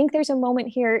 I think there's a moment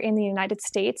here in the United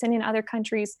States and in other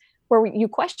countries where you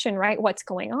question, right, what's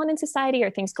going on in society? Are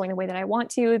things going the way that I want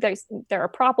to? There are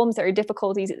problems, there are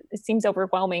difficulties. It seems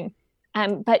overwhelming.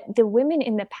 But the women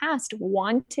in the past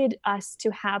wanted us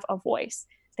to have a voice.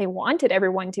 They wanted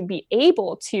everyone to be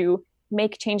able to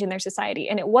make change in their society.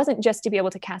 And it wasn't just to be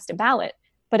able to cast a ballot,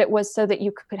 but it was so that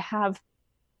you could have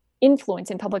influence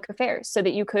in public affairs, so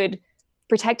that you could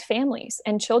protect families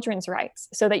and children's rights,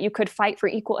 so that you could fight for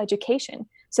equal education,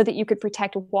 so that you could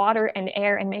protect water and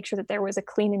air and make sure that there was a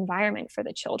clean environment for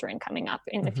the children coming up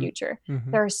in the future.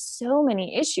 There are so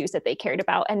many issues that they cared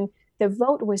about. And the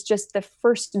vote was just the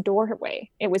first doorway.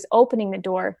 It was opening the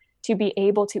door to be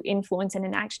able to influence and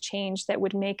enact change that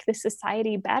would make the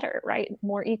society better, right?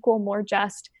 More equal, more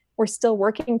just. We're still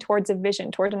working towards a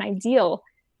vision, toward an ideal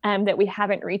that we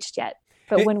haven't reached yet.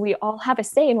 But when we all have a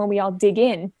say and when we all dig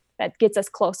in, that gets us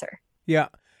closer. Yeah.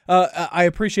 I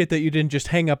appreciate that you didn't just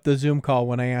hang up the Zoom call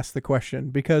when I asked the question,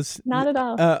 because not at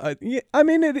all. I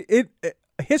mean,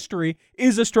 history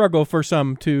is a struggle for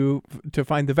some to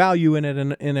find the value in it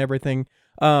and everything.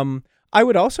 I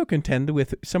would also contend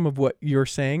with some of what you're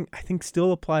saying, I think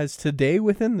still applies today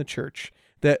within the church,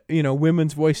 that,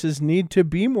 women's voices need to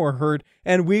be more heard,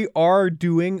 and we are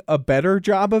doing a better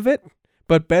job of it,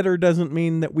 but better doesn't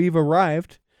mean that we've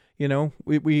arrived.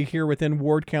 We hear within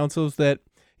ward councils that,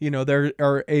 there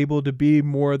are able to be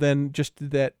more than just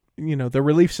that, the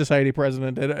Relief Society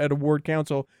president at a ward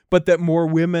council, but that more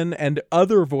women and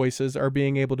other voices are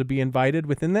being able to be invited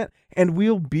within that, and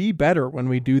we'll be better when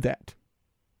we do that.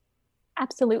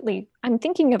 Absolutely. I'm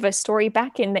thinking of a story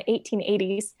back in the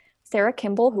 1880s. Sarah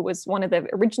Kimball, who was one of the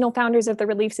original founders of the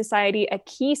Relief Society, a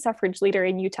key suffrage leader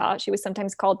in Utah. She was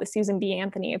sometimes called the Susan B.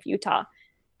 Anthony of Utah.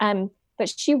 But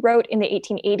she wrote in the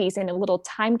 1880s in a little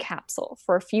time capsule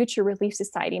for future Relief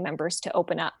Society members to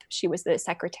open up. She was the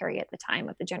secretary at the time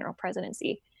of the general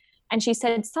presidency. And she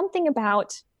said something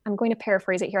about, I'm going to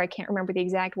paraphrase it here, I can't remember the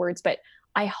exact words, but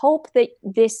I hope that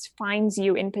this finds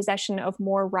you in possession of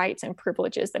more rights and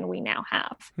privileges than we now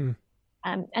have.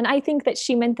 And I think that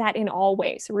she meant that in all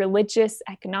ways, religious,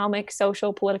 economic,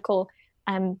 social, political,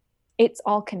 it's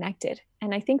all connected.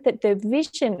 And I think that the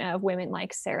vision of women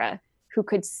like Sarah, who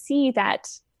could see that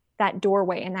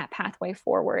doorway and that pathway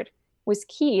forward, was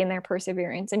key in their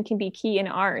perseverance and can be key in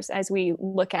ours as we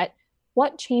look at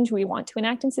what change we want to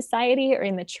enact in society or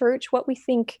in the church, what we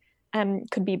think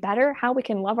could be better, how we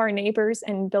can love our neighbors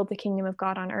and build the kingdom of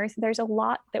God on earth. There's a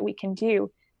lot that we can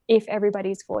do if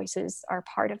everybody's voices are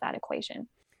part of that equation.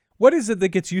 What is it that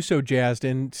gets you so jazzed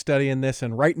in studying this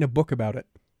and writing a book about it?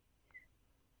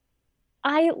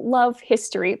 I love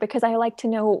history because I like to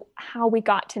know how we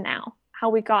got to now, how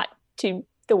we got to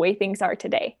the way things are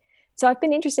today. So I've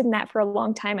been interested in that for a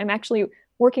long time. I'm actually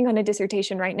working on a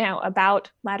dissertation right now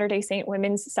about Latter-day Saint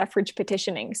women's suffrage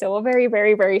petitioning. So a very,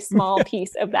 very, very small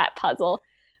piece of that puzzle.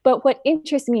 But what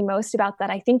interests me most about that,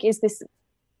 I think, is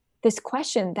this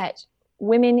question that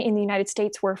women in the United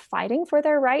States were fighting for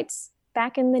their rights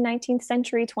back in the 19th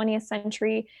century, 20th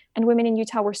century, and women in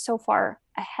Utah were so far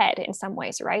ahead in some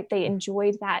ways, right? They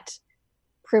enjoyed that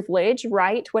privilege,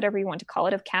 right, whatever you want to call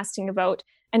it, of casting a vote.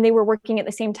 And they were working at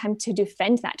the same time to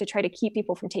defend that, to try to keep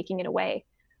people from taking it away.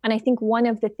 And I think one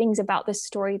of the things about this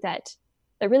story that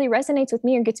really resonates with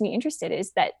me or gets me interested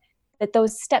is that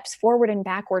those steps forward and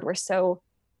backward were so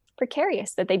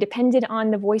precarious, that they depended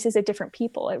on the voices of different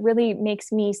people. It really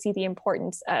makes me see the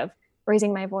importance of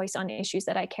raising my voice on issues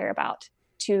that I care about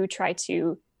to try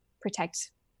to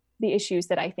protect the issues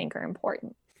that I think are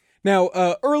important. Now,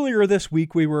 earlier this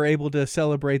week, we were able to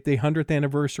celebrate the 100th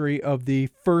anniversary of the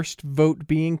first vote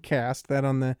being cast, that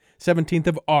on the 17th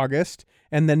of August.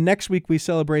 And then next week, we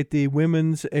celebrate the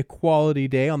Women's Equality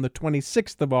Day on the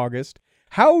 26th of August.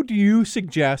 How do you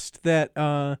suggest that,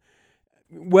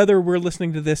 whether we're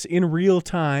listening to this in real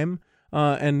time,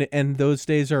 and those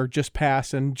days are just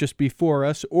past and just before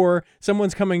us, or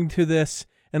someone's coming to this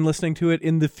and listening to it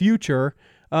in the future,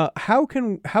 how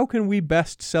can we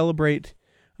best celebrate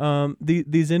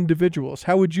these individuals?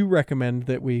 How would you recommend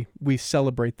that we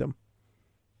celebrate them?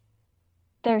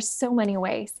 There's so many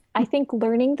ways. I think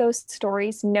learning those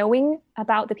stories, knowing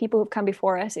about the people who've come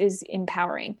before us is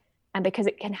empowering, and because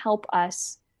it can help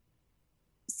us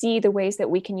see the ways that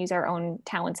we can use our own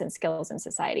talents and skills in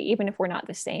society, even if we're not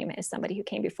the same as somebody who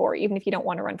came before, even if you don't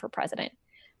want to run for president.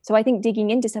 So I think digging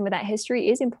into some of that history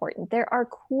is important. There are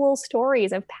cool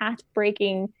stories of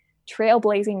path-breaking,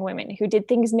 trailblazing women who did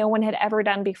things no one had ever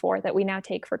done before that we now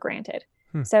take for granted.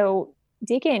 So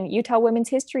dig in.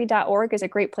 UtahWomen'sHistory.org is a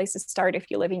great place to start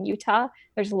if you live in Utah.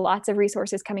 There's lots of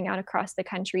resources coming out across the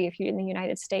country if you're in the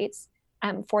United States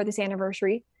for this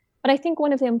anniversary. But I think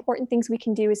one of the important things we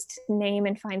can do is to name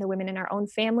and find the women in our own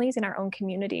families and our own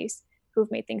communities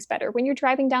who've made things better. When you're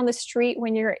driving down the street,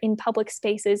 when you're in public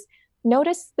spaces,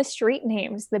 notice the street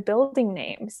names, the building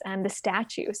names, and the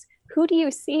statues. Who do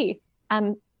you see?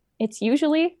 It's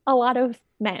usually a lot of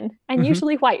men, and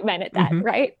usually white men at that,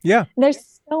 right? Yeah.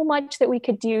 There's so much that we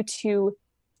could do to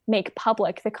make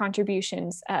public the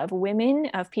contributions of women,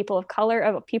 of people of color,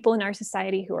 of people in our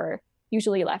society who are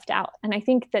usually left out. And I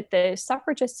think that the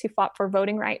suffragists who fought for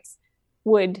voting rights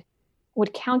would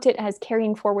count it as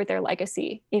carrying forward their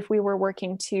legacy if we were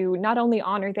working to not only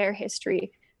honor their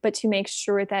history, but to make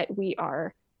sure that we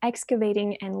are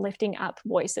excavating and lifting up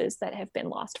voices that have been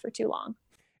lost for too long.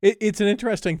 It's an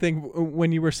interesting thing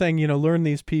when you were saying, learn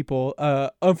these people.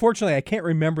 Unfortunately, I can't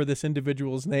remember this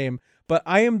individual's name, but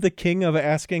I am the king of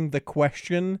asking the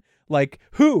question, like,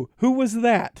 who was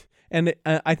that? And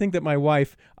I think that my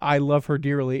wife, I love her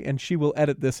dearly, and she will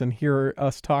edit this and hear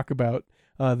us talk about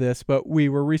this. But we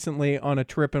were recently on a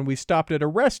trip, and we stopped at a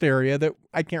rest area that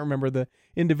I can't remember the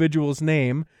individual's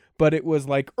name, but it was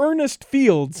like Ernest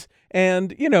Fields.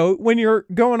 And, when you're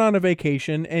going on a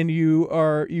vacation and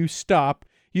you stop,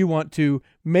 you want to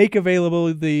make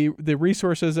available the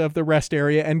resources of the rest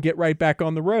area and get right back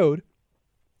on the road.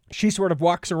 She sort of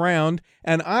walks around,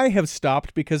 and I have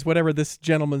stopped because whatever this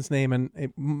gentleman's name, and a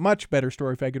much better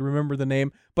story if I could remember the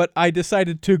name, but I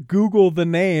decided to Google the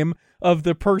name of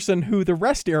the person who the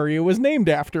rest area was named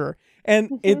after.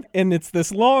 And it's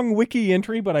this long wiki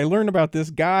entry, but I learned about this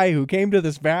guy who came to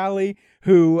this valley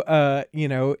who,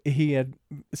 he had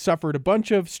suffered a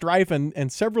bunch of strife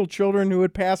and several children who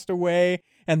had passed away,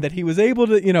 and that he was able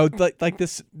to, like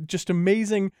this just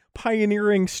amazing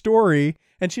pioneering story.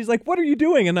 And she's like, "What are you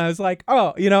doing?" And I was like,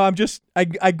 "Oh, I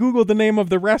Googled the name of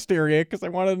the rest area because I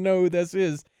wanted to know who this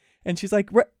is." And she's like,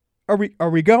 "Are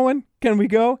we going? Can we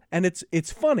go?" And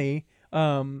it's funny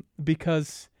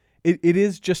because it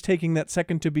is just taking that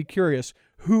second to be curious.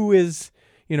 Who is,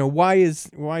 why is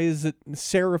it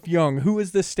Seraph Young? Who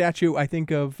is this statue? I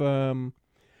think of, I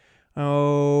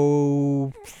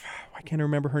can't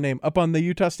remember her name, up on the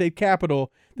Utah State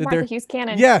Capitol. Martha Hughes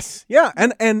Cannon. Yes. Yeah.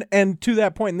 And to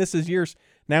that point, and this is years,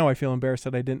 now I feel embarrassed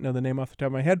that I didn't know the name off the top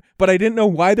of my head, but I didn't know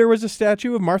why there was a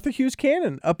statue of Martha Hughes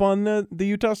Cannon up on the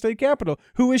Utah State Capitol.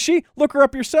 Who is she? Look her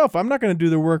up yourself. I'm not going to do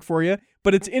the work for you,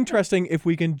 but it's interesting if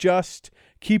we can just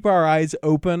keep our eyes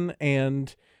open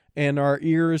and our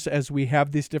ears as we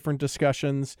have these different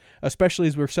discussions, especially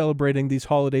as we're celebrating these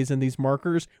holidays and these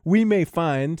markers. We may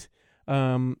find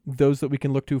those that we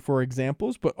can look to for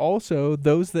examples, but also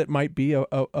those that might be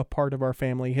a part of our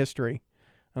family history.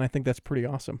 And I think that's pretty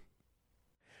awesome.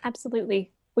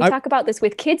 Absolutely. We talk about this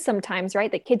with kids sometimes,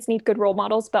 right? That kids need good role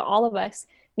models, but all of us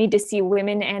need to see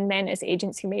women and men as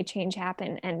agents who made change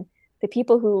happen, and the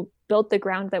people who built the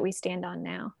ground that we stand on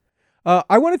now.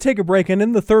 I want to take a break, and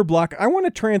in the third block, I want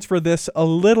to transfer this a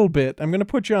little bit. I'm going to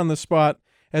put you on the spot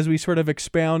as we sort of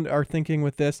expound our thinking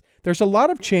with this. There's a lot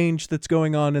of change that's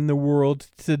going on in the world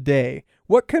today.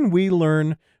 What can we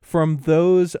learn from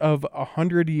those of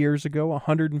 100 years ago,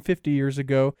 150 years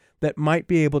ago, that might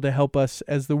be able to help us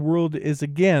as the world is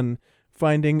again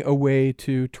finding a way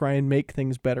to try and make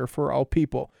things better for all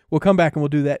people. We'll come back and we'll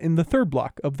do that in the third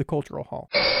block of the Cultural Hall.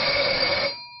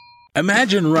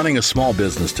 Imagine running a small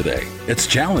business today. It's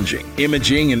challenging.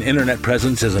 Imaging and internet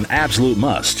presence is an absolute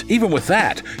must. Even with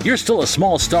that, you're still a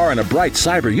small star in a bright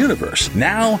cyber universe.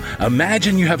 Now,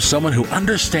 imagine you have someone who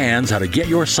understands how to get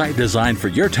your site designed for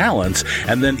your talents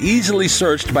and then easily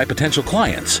searched by potential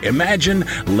clients. Imagine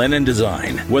Lennon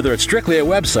Design. Whether it's strictly a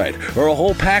website or a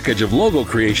whole package of logo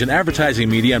creation, advertising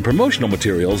media, and promotional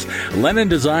materials, Lennon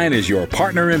Design is your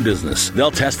partner in business.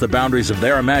 They'll test the boundaries of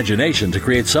their imagination to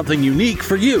create something unique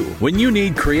for you. When you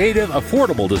need creative,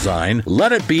 affordable design,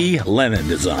 let it be Lennon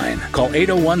Design. Call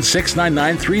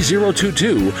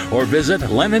 801-699-3022 or visit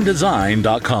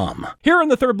LennonDesign.com. Here in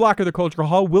the third block of the Cultural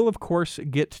Hall, we'll, of course,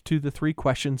 get to the three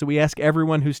questions that we ask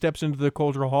everyone who steps into the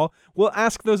Cultural Hall. We'll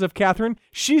ask those of Catherine.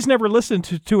 She's never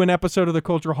listened to an episode of the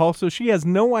Cultural Hall, so she has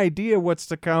no idea what's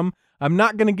to come. I'm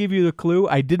not going to give you the clue.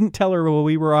 I didn't tell her while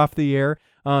we were off the air,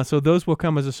 so those will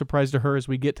come as a surprise to her as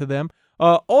we get to them.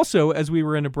 Also, as we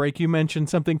were in a break, you mentioned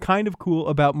something kind of cool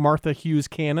about Martha Hughes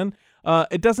Cannon.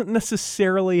 It doesn't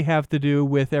necessarily have to do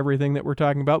with everything that we're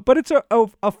talking about, but it's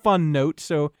a fun note,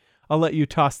 so I'll let you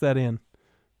toss that in.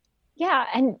 Yeah,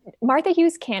 and Martha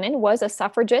Hughes Cannon was a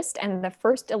suffragist and the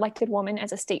first elected woman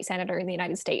as a state senator in the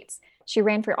United States. She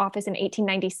ran for office in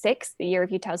 1896, the year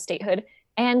of Utah's statehood,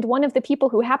 and one of the people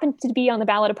who happened to be on the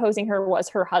ballot opposing her was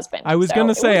her husband. I was going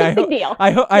to say,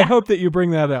 I hope that you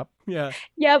bring that up. Yeah.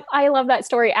 Yep, I love that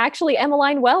story. Actually,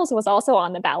 Emmeline Wells was also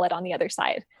on the ballot on the other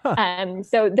side. Huh.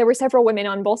 So there were several women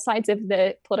on both sides of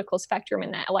the political spectrum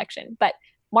in that election. But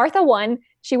Martha won.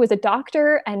 She was a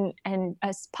doctor and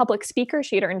a public speaker.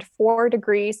 She had earned 4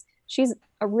 degrees. She's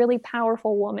a really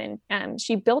powerful woman.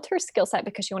 She built her skill set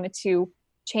because she wanted to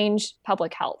change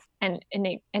public health and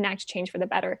enact change for the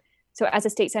better. So as a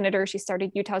state senator, she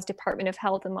started Utah's Department of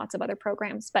Health and lots of other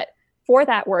programs. But for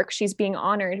that work, she's being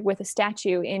honored with a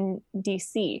statue in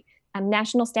D.C.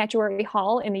 National Statuary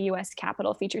Hall in the U.S.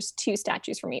 Capitol features 2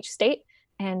 statues from each state.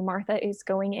 And Martha is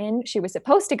going in. She was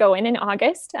supposed to go in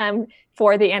August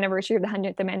for the anniversary of the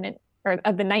 100th Amendment, or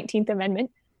of the 19th Amendment.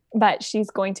 But she's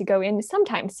going to go in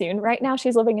sometime soon. Right now,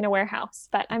 she's living in a warehouse,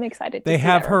 but I'm excited. They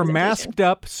have her masked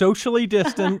up, socially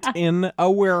distant in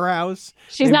a warehouse.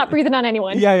 She's not breathing on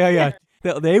anyone. Yeah.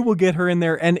 They will get her in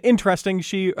there. And interesting,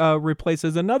 she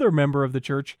replaces another member of the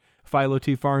church, Philo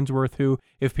T. Farnsworth, who,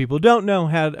 if people don't know,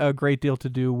 had a great deal to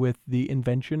do with the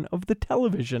invention of the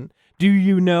television. Do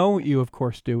you know? You, of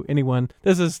course, do. Anyone?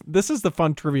 This is the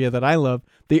fun trivia that I love.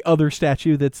 The other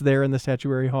statue that's there in the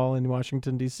Statuary Hall in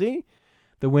Washington, D.C.,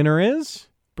 the winner is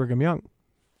Brigham Young.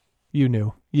 You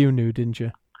knew, didn't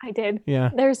you? I did. Yeah.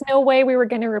 There's no way we were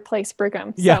going to replace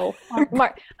Brigham. Yeah. So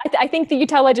I think the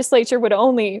Utah legislature would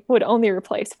only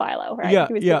replace Philo, right? Yeah.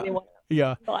 He was the only one.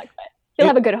 Yeah. But he'll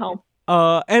have a good home.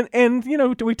 And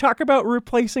do we talk about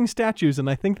replacing statues? And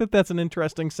I think that's an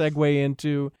interesting segue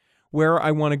into where I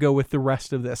want to go with the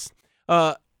rest of this.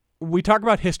 We talk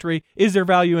about history. Is there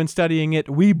value in studying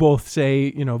it? We both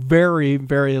say, very,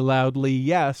 very loudly,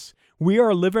 yes. We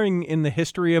are living in the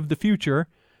history of the future.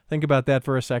 Think about that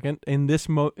for a second. In this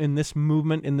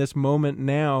movement, in this moment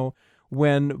now,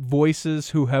 when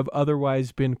voices who have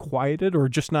otherwise been quieted or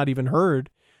just not even heard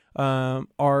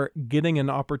are getting an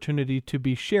opportunity to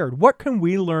be shared. What can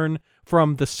we learn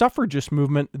from the suffragist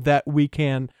movement that we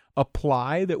can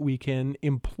apply, that we can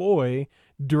employ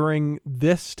during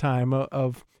this time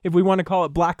of, if we want to call it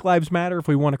Black Lives Matter, if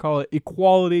we want to call it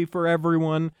equality for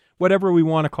everyone, whatever we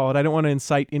want to call it. I don't want to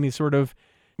incite any sort of,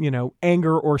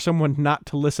 anger or someone not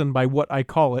to listen by what I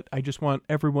call it. I just want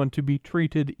everyone to be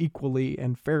treated equally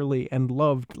and fairly and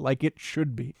loved like it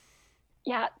should be.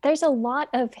 Yeah, there's a lot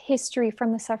of history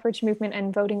from the suffrage movement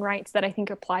and voting rights that I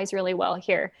think applies really well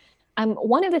here.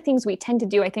 One of the things we tend to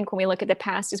do, I think, when we look at the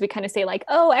past is we kind of say like,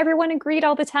 oh, everyone agreed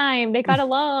all the time. They got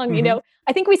along. Mm-hmm.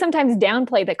 I think we sometimes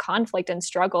downplay the conflict and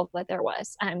struggle that there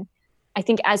was. I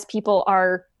think as people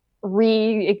are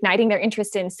reigniting their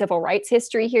interest in civil rights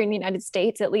history here in the United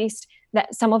States, at least,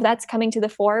 that some of that's coming to the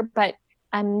fore. But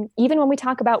even when we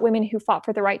talk about women who fought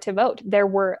for the right to vote, there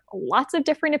were lots of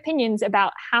different opinions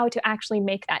about how to actually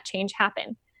make that change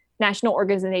happen. National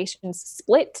organizations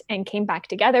split and came back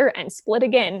together and split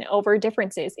again over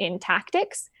differences in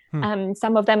tactics.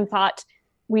 Some of them thought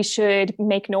we should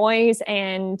make noise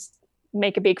and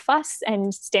make a big fuss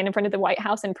and stand in front of the White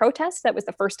House and protest. That was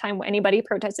the first time anybody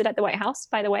protested at the White House,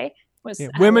 by the way.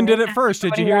 Women did it first.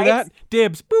 Did you hear that?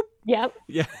 Dibs. Boop. Yep.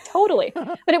 Yeah. Totally.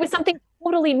 But it was something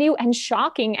totally new and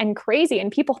shocking and crazy,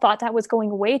 and people thought that was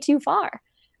going way too far.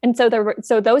 And so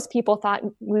those people thought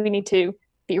we need to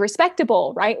be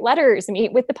respectable, write letters,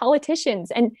 meet with the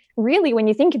politicians. And really, when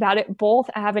you think about it, both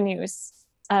avenues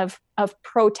of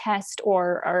protest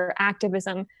or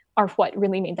activism are what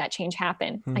really made that change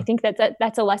happen. I think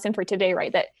that's a lesson for today,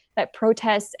 right? That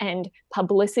protests and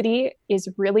publicity is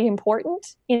really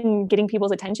important in getting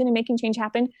people's attention and making change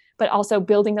happen, but also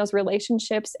building those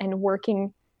relationships and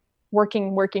working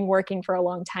for a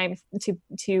long time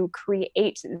to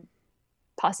create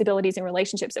possibilities and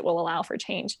relationships that will allow for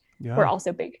change were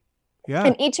also big. Yeah.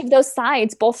 And each of those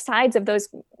sides, both sides of those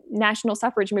national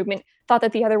suffrage movement, thought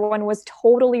that the other one was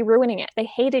totally ruining it. They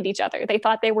hated each other. They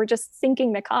thought they were just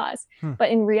sinking the cause. But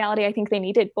in reality, I think they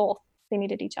needed both. They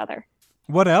needed each other.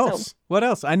 What else? So, What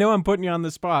else? I know I'm putting you on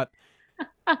the spot.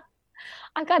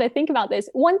 I got to think about this.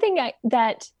 One thing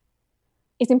that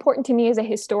is important to me as a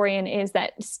historian is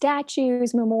that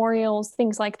statues, memorials,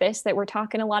 things like this that we're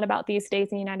talking a lot about these days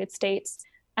in the United States,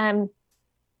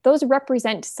 those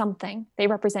represent something. They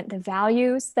represent the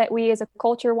values that we as a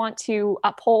culture want to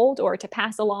uphold or to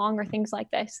pass along or things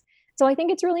like this. So I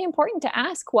think it's really important to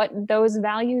ask what those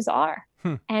values are.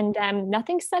 And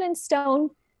nothing's set in stone.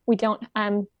 We don't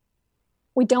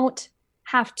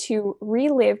have to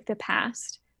relive the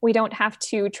past. We don't have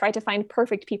to try to find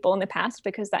perfect people in the past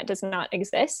because that does not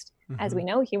exist. As we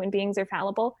know, human beings are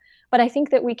fallible. But I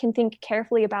think that we can think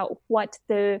carefully about what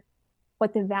the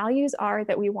values are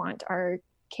that we want our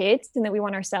kids and that we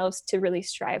want ourselves to really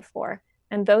strive for.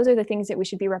 And those are the things that we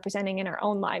should be representing in our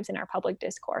own lives, in our public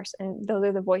discourse. And those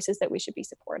are the voices that we should be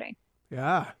supporting.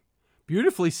 Yeah.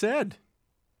 Beautifully said.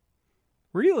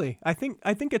 Really. I think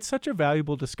it's such a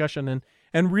valuable discussion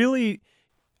and really,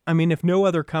 I mean, if no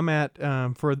other come at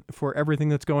for everything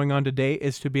that's going on today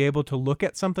is to be able to look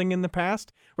at something in the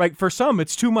past, right? For some,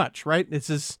 it's too much, right?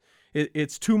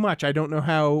 It's too much. I don't know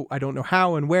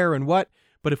how and where and what,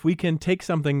 but if we can take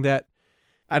something that,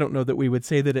 I don't know that we would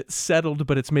say that it's settled,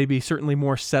 but it's maybe certainly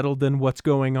more settled than what's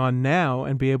going on now,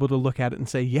 and be able to look at it and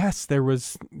say, yes, there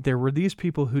were these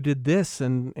people who did this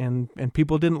and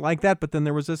people didn't like that, but then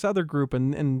there was this other group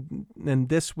and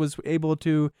this was able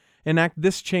to enact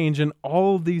this change and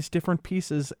all these different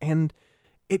pieces, and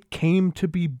it came to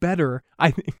be better.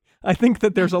 I think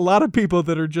that there's a lot of people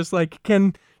that are just like,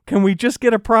 can we just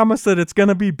get a promise that it's going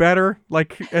to be better?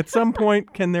 Like at some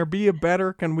point, can there be a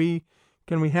better? Can we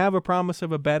have a promise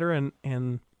of a better?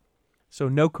 And so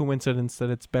no coincidence that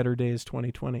it's Better Days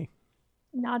 2020.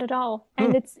 Not at all.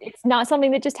 And it's not something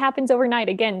that just happens overnight.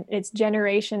 Again, it's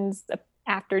generations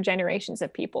after generations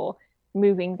of people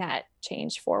moving that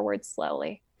change forward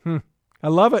slowly. I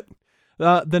love it.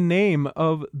 The name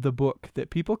of the book that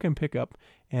people can pick up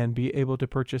and be able to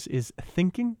purchase is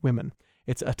Thinking Women.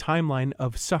 It's a timeline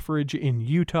of suffrage in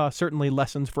Utah, certainly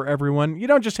lessons for everyone. You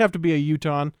don't just have to be a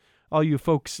Utahn. All you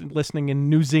folks listening in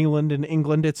New Zealand and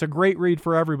England, it's a great read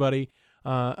for everybody.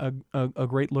 A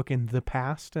great look in the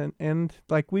past and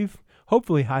like we've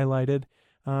hopefully highlighted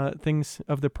things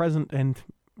of the present and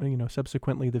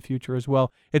subsequently the future as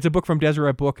well. It's a book from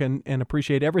Deseret Book and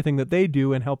appreciate everything that they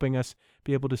do in helping us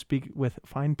be able to speak with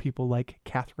fine people like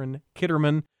Catherine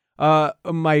Kitterman.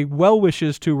 My well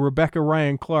wishes to Rebecca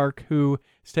Ryan Clark, who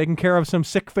is taking care of some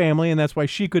sick family, and that's why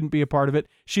she couldn't be a part of it.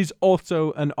 She's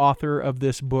also an author of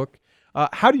this book.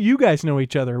 How do you guys know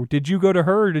each other? Did you go to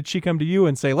her or did she come to you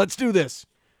and say, let's do this?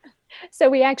 So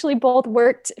we actually both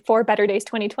worked for Better Days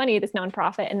 2020, this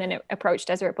nonprofit, and then it approached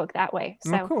Deseret Book that way.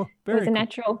 So cool. It was a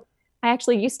natural. I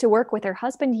actually used to work with her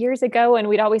husband years ago, and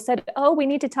we'd always said, oh, we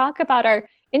need to talk about our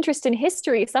interest in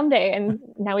history someday. And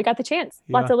now we got the chance.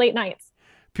 Yeah. Lots of late nights.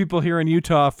 People here in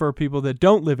Utah, for people that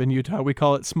don't live in Utah, we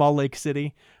call it Small Lake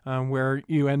City, where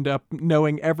you end up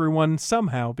knowing everyone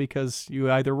somehow because you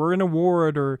either were in a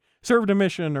ward or served a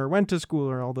mission or went to school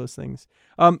or all those things.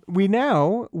 We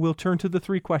now will turn to the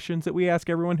 3 questions that we ask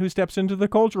everyone who steps into the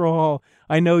Cultural Hall.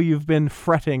 I know you've been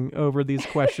fretting over these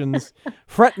questions.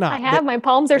 Fret not. I have. My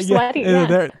palms are sweaty.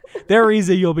 Yeah. They're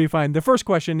easy. You'll be fine. The first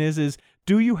question is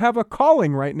do you have a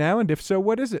calling right now? And if so,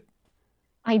 what is it?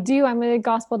 I do. I'm a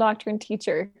gospel doctrine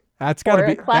teacher. That's got to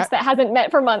be a class that hasn't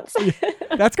met for months.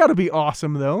 That's got to be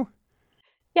awesome, though.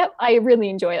 Yep, I really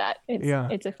enjoy that.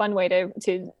 It's a fun way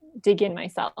to dig in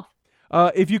myself.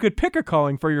 If you could pick a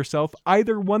calling for yourself,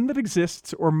 either one that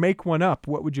exists or make one up,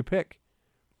 what would you pick?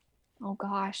 Oh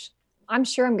gosh, I'm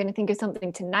sure I'm going to think of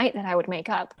something tonight that I would make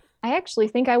up. I actually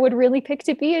think I would really pick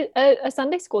to be a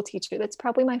Sunday school teacher. That's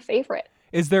probably my favorite.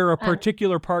 Is there a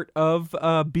particular part of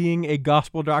being a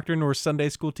gospel doctrine or Sunday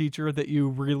school teacher that you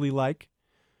really like?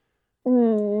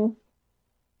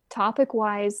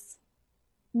 Topic-wise,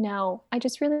 no. I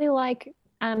just really like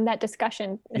that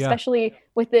discussion, especially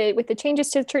with the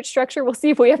changes to church structure. We'll see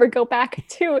if we ever go back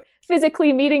to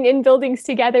physically meeting in buildings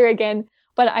together again.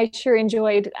 but I sure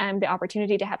enjoyed the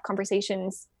opportunity to have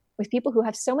conversations with people who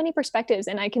have so many perspectives.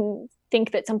 And I can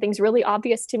think that something's really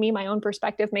obvious to me. My own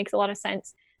perspective makes a lot of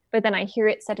sense, but then I hear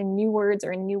it said in new words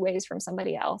or in new ways from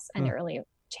somebody else. And it really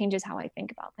changes how I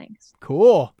think about things.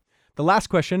 Cool. The last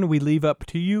question we leave up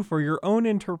to you for your own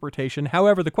interpretation.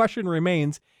 However, the question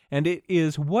remains, and it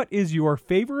is, what is your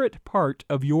favorite part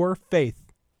of your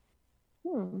faith?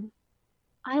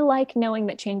 I like knowing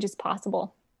that change is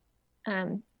possible.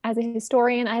 As a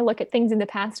historian, I look at things in the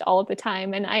past all of the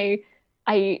time, and I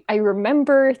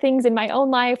remember things in my own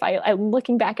life. I'm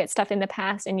looking back at stuff in the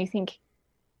past, and you think,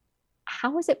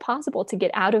 how is it possible to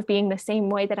get out of being the same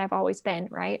way that I've always been,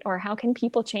 right? Or how can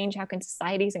people change? How can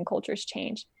societies and cultures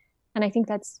change? And I think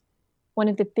that's one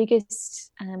of the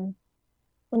biggest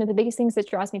things that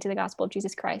draws me to the gospel of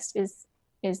Jesus Christ is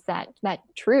that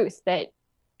truth that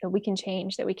we can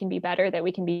change, that we can be better, that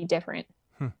we can be different.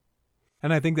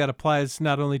 And I think that applies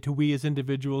not only to we as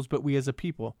individuals, but we as a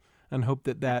people, and hope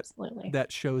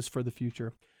that shows for the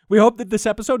future. We hope that this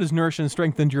episode has nourished and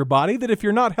strengthened your body, that if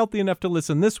you're not healthy enough to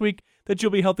listen this week, that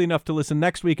you'll be healthy enough to listen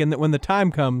next week, and that when the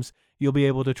time comes, you'll be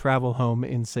able to travel home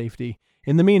in safety.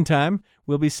 In the meantime,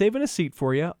 we'll be saving a seat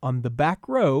for you on the back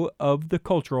row of the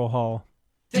Cultural Hall.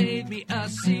 Save me a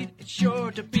seat, it's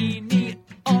sure to be neat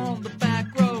on the back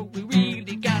row. We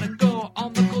really gotta go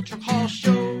on the Cultural Hall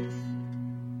show.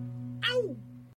 Ow!